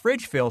change your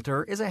fridge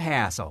filter is a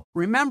hassle.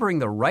 Remembering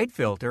the right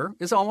filter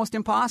is almost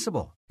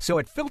impossible. So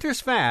at Filters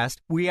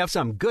Fast, we have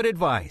some good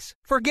advice.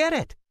 Forget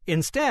it.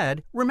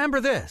 Instead, remember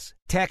this.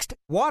 Text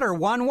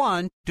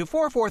WATER11 to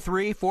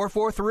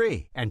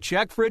 443-443 and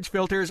check fridge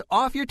filters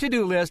off your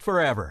to-do list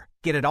forever.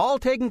 Get it all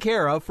taken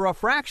care of for a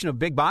fraction of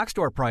big box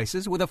store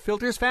prices with a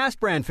Filters Fast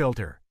brand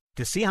filter.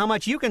 To see how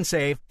much you can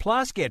save,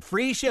 plus get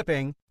free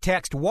shipping,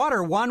 text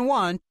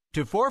WATER11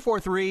 to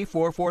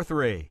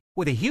 443-443.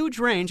 With a huge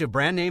range of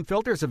brand name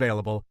filters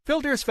available,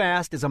 Filters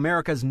Fast is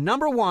America's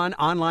 #1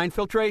 online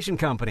filtration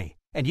company.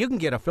 And you can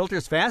get a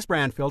Filters Fast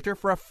brand filter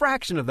for a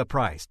fraction of the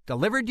price,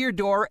 delivered to your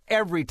door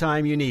every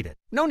time you need it.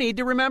 No need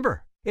to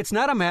remember. It's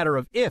not a matter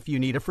of if you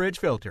need a fridge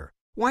filter.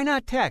 Why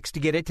not text to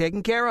get it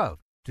taken care of?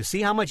 To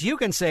see how much you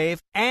can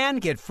save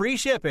and get free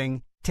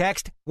shipping,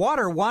 text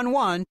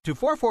WATER11 to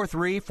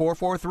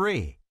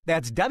 443-443.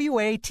 That's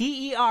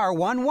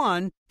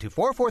WATER11 to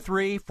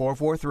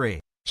 443-443.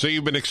 So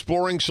you've been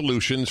exploring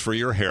solutions for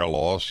your hair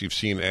loss. You've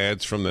seen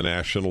ads from the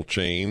national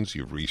chains.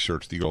 You've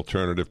researched the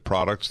alternative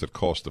products that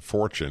cost a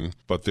fortune,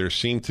 but there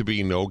seem to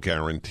be no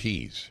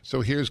guarantees.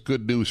 So here's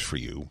good news for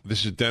you.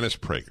 This is Dennis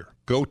Prager.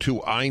 Go to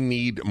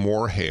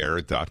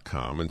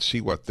INeedMoreHair.com and see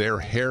what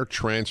their hair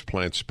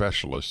transplant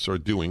specialists are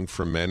doing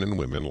for men and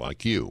women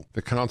like you.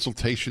 The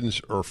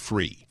consultations are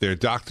free. Their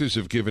doctors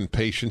have given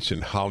patients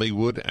in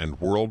Hollywood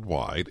and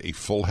worldwide a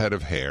full head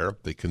of hair.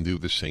 They can do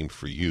the same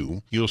for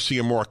you. You'll see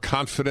a more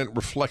confident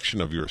reflection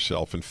of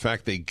yourself. In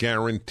fact, they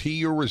guarantee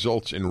your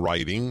results in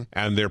writing,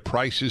 and their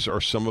prices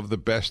are some of the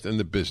best in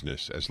the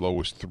business, as low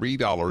as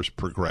 $3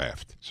 per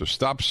graft. So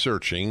stop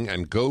searching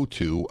and go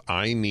to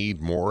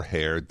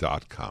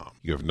INeedMoreHair.com.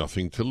 You have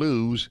nothing to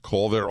lose.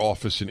 Call their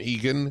office in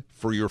Eagan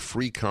for your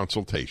free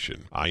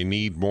consultation.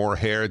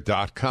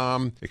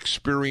 INeedMoreHair.com.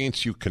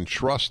 Experience you can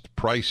trust,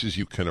 prices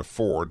you can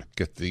afford.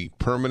 Get the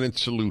permanent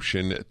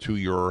solution to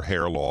your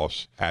hair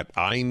loss at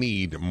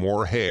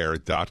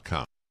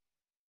INeedMoreHair.com.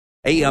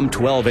 AM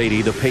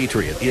 1280, The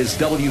Patriot, is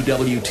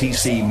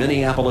WWTC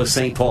Minneapolis,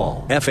 St.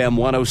 Paul. FM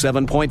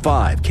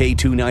 107.5,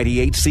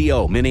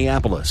 K298CO,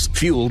 Minneapolis.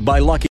 Fueled by Lucky.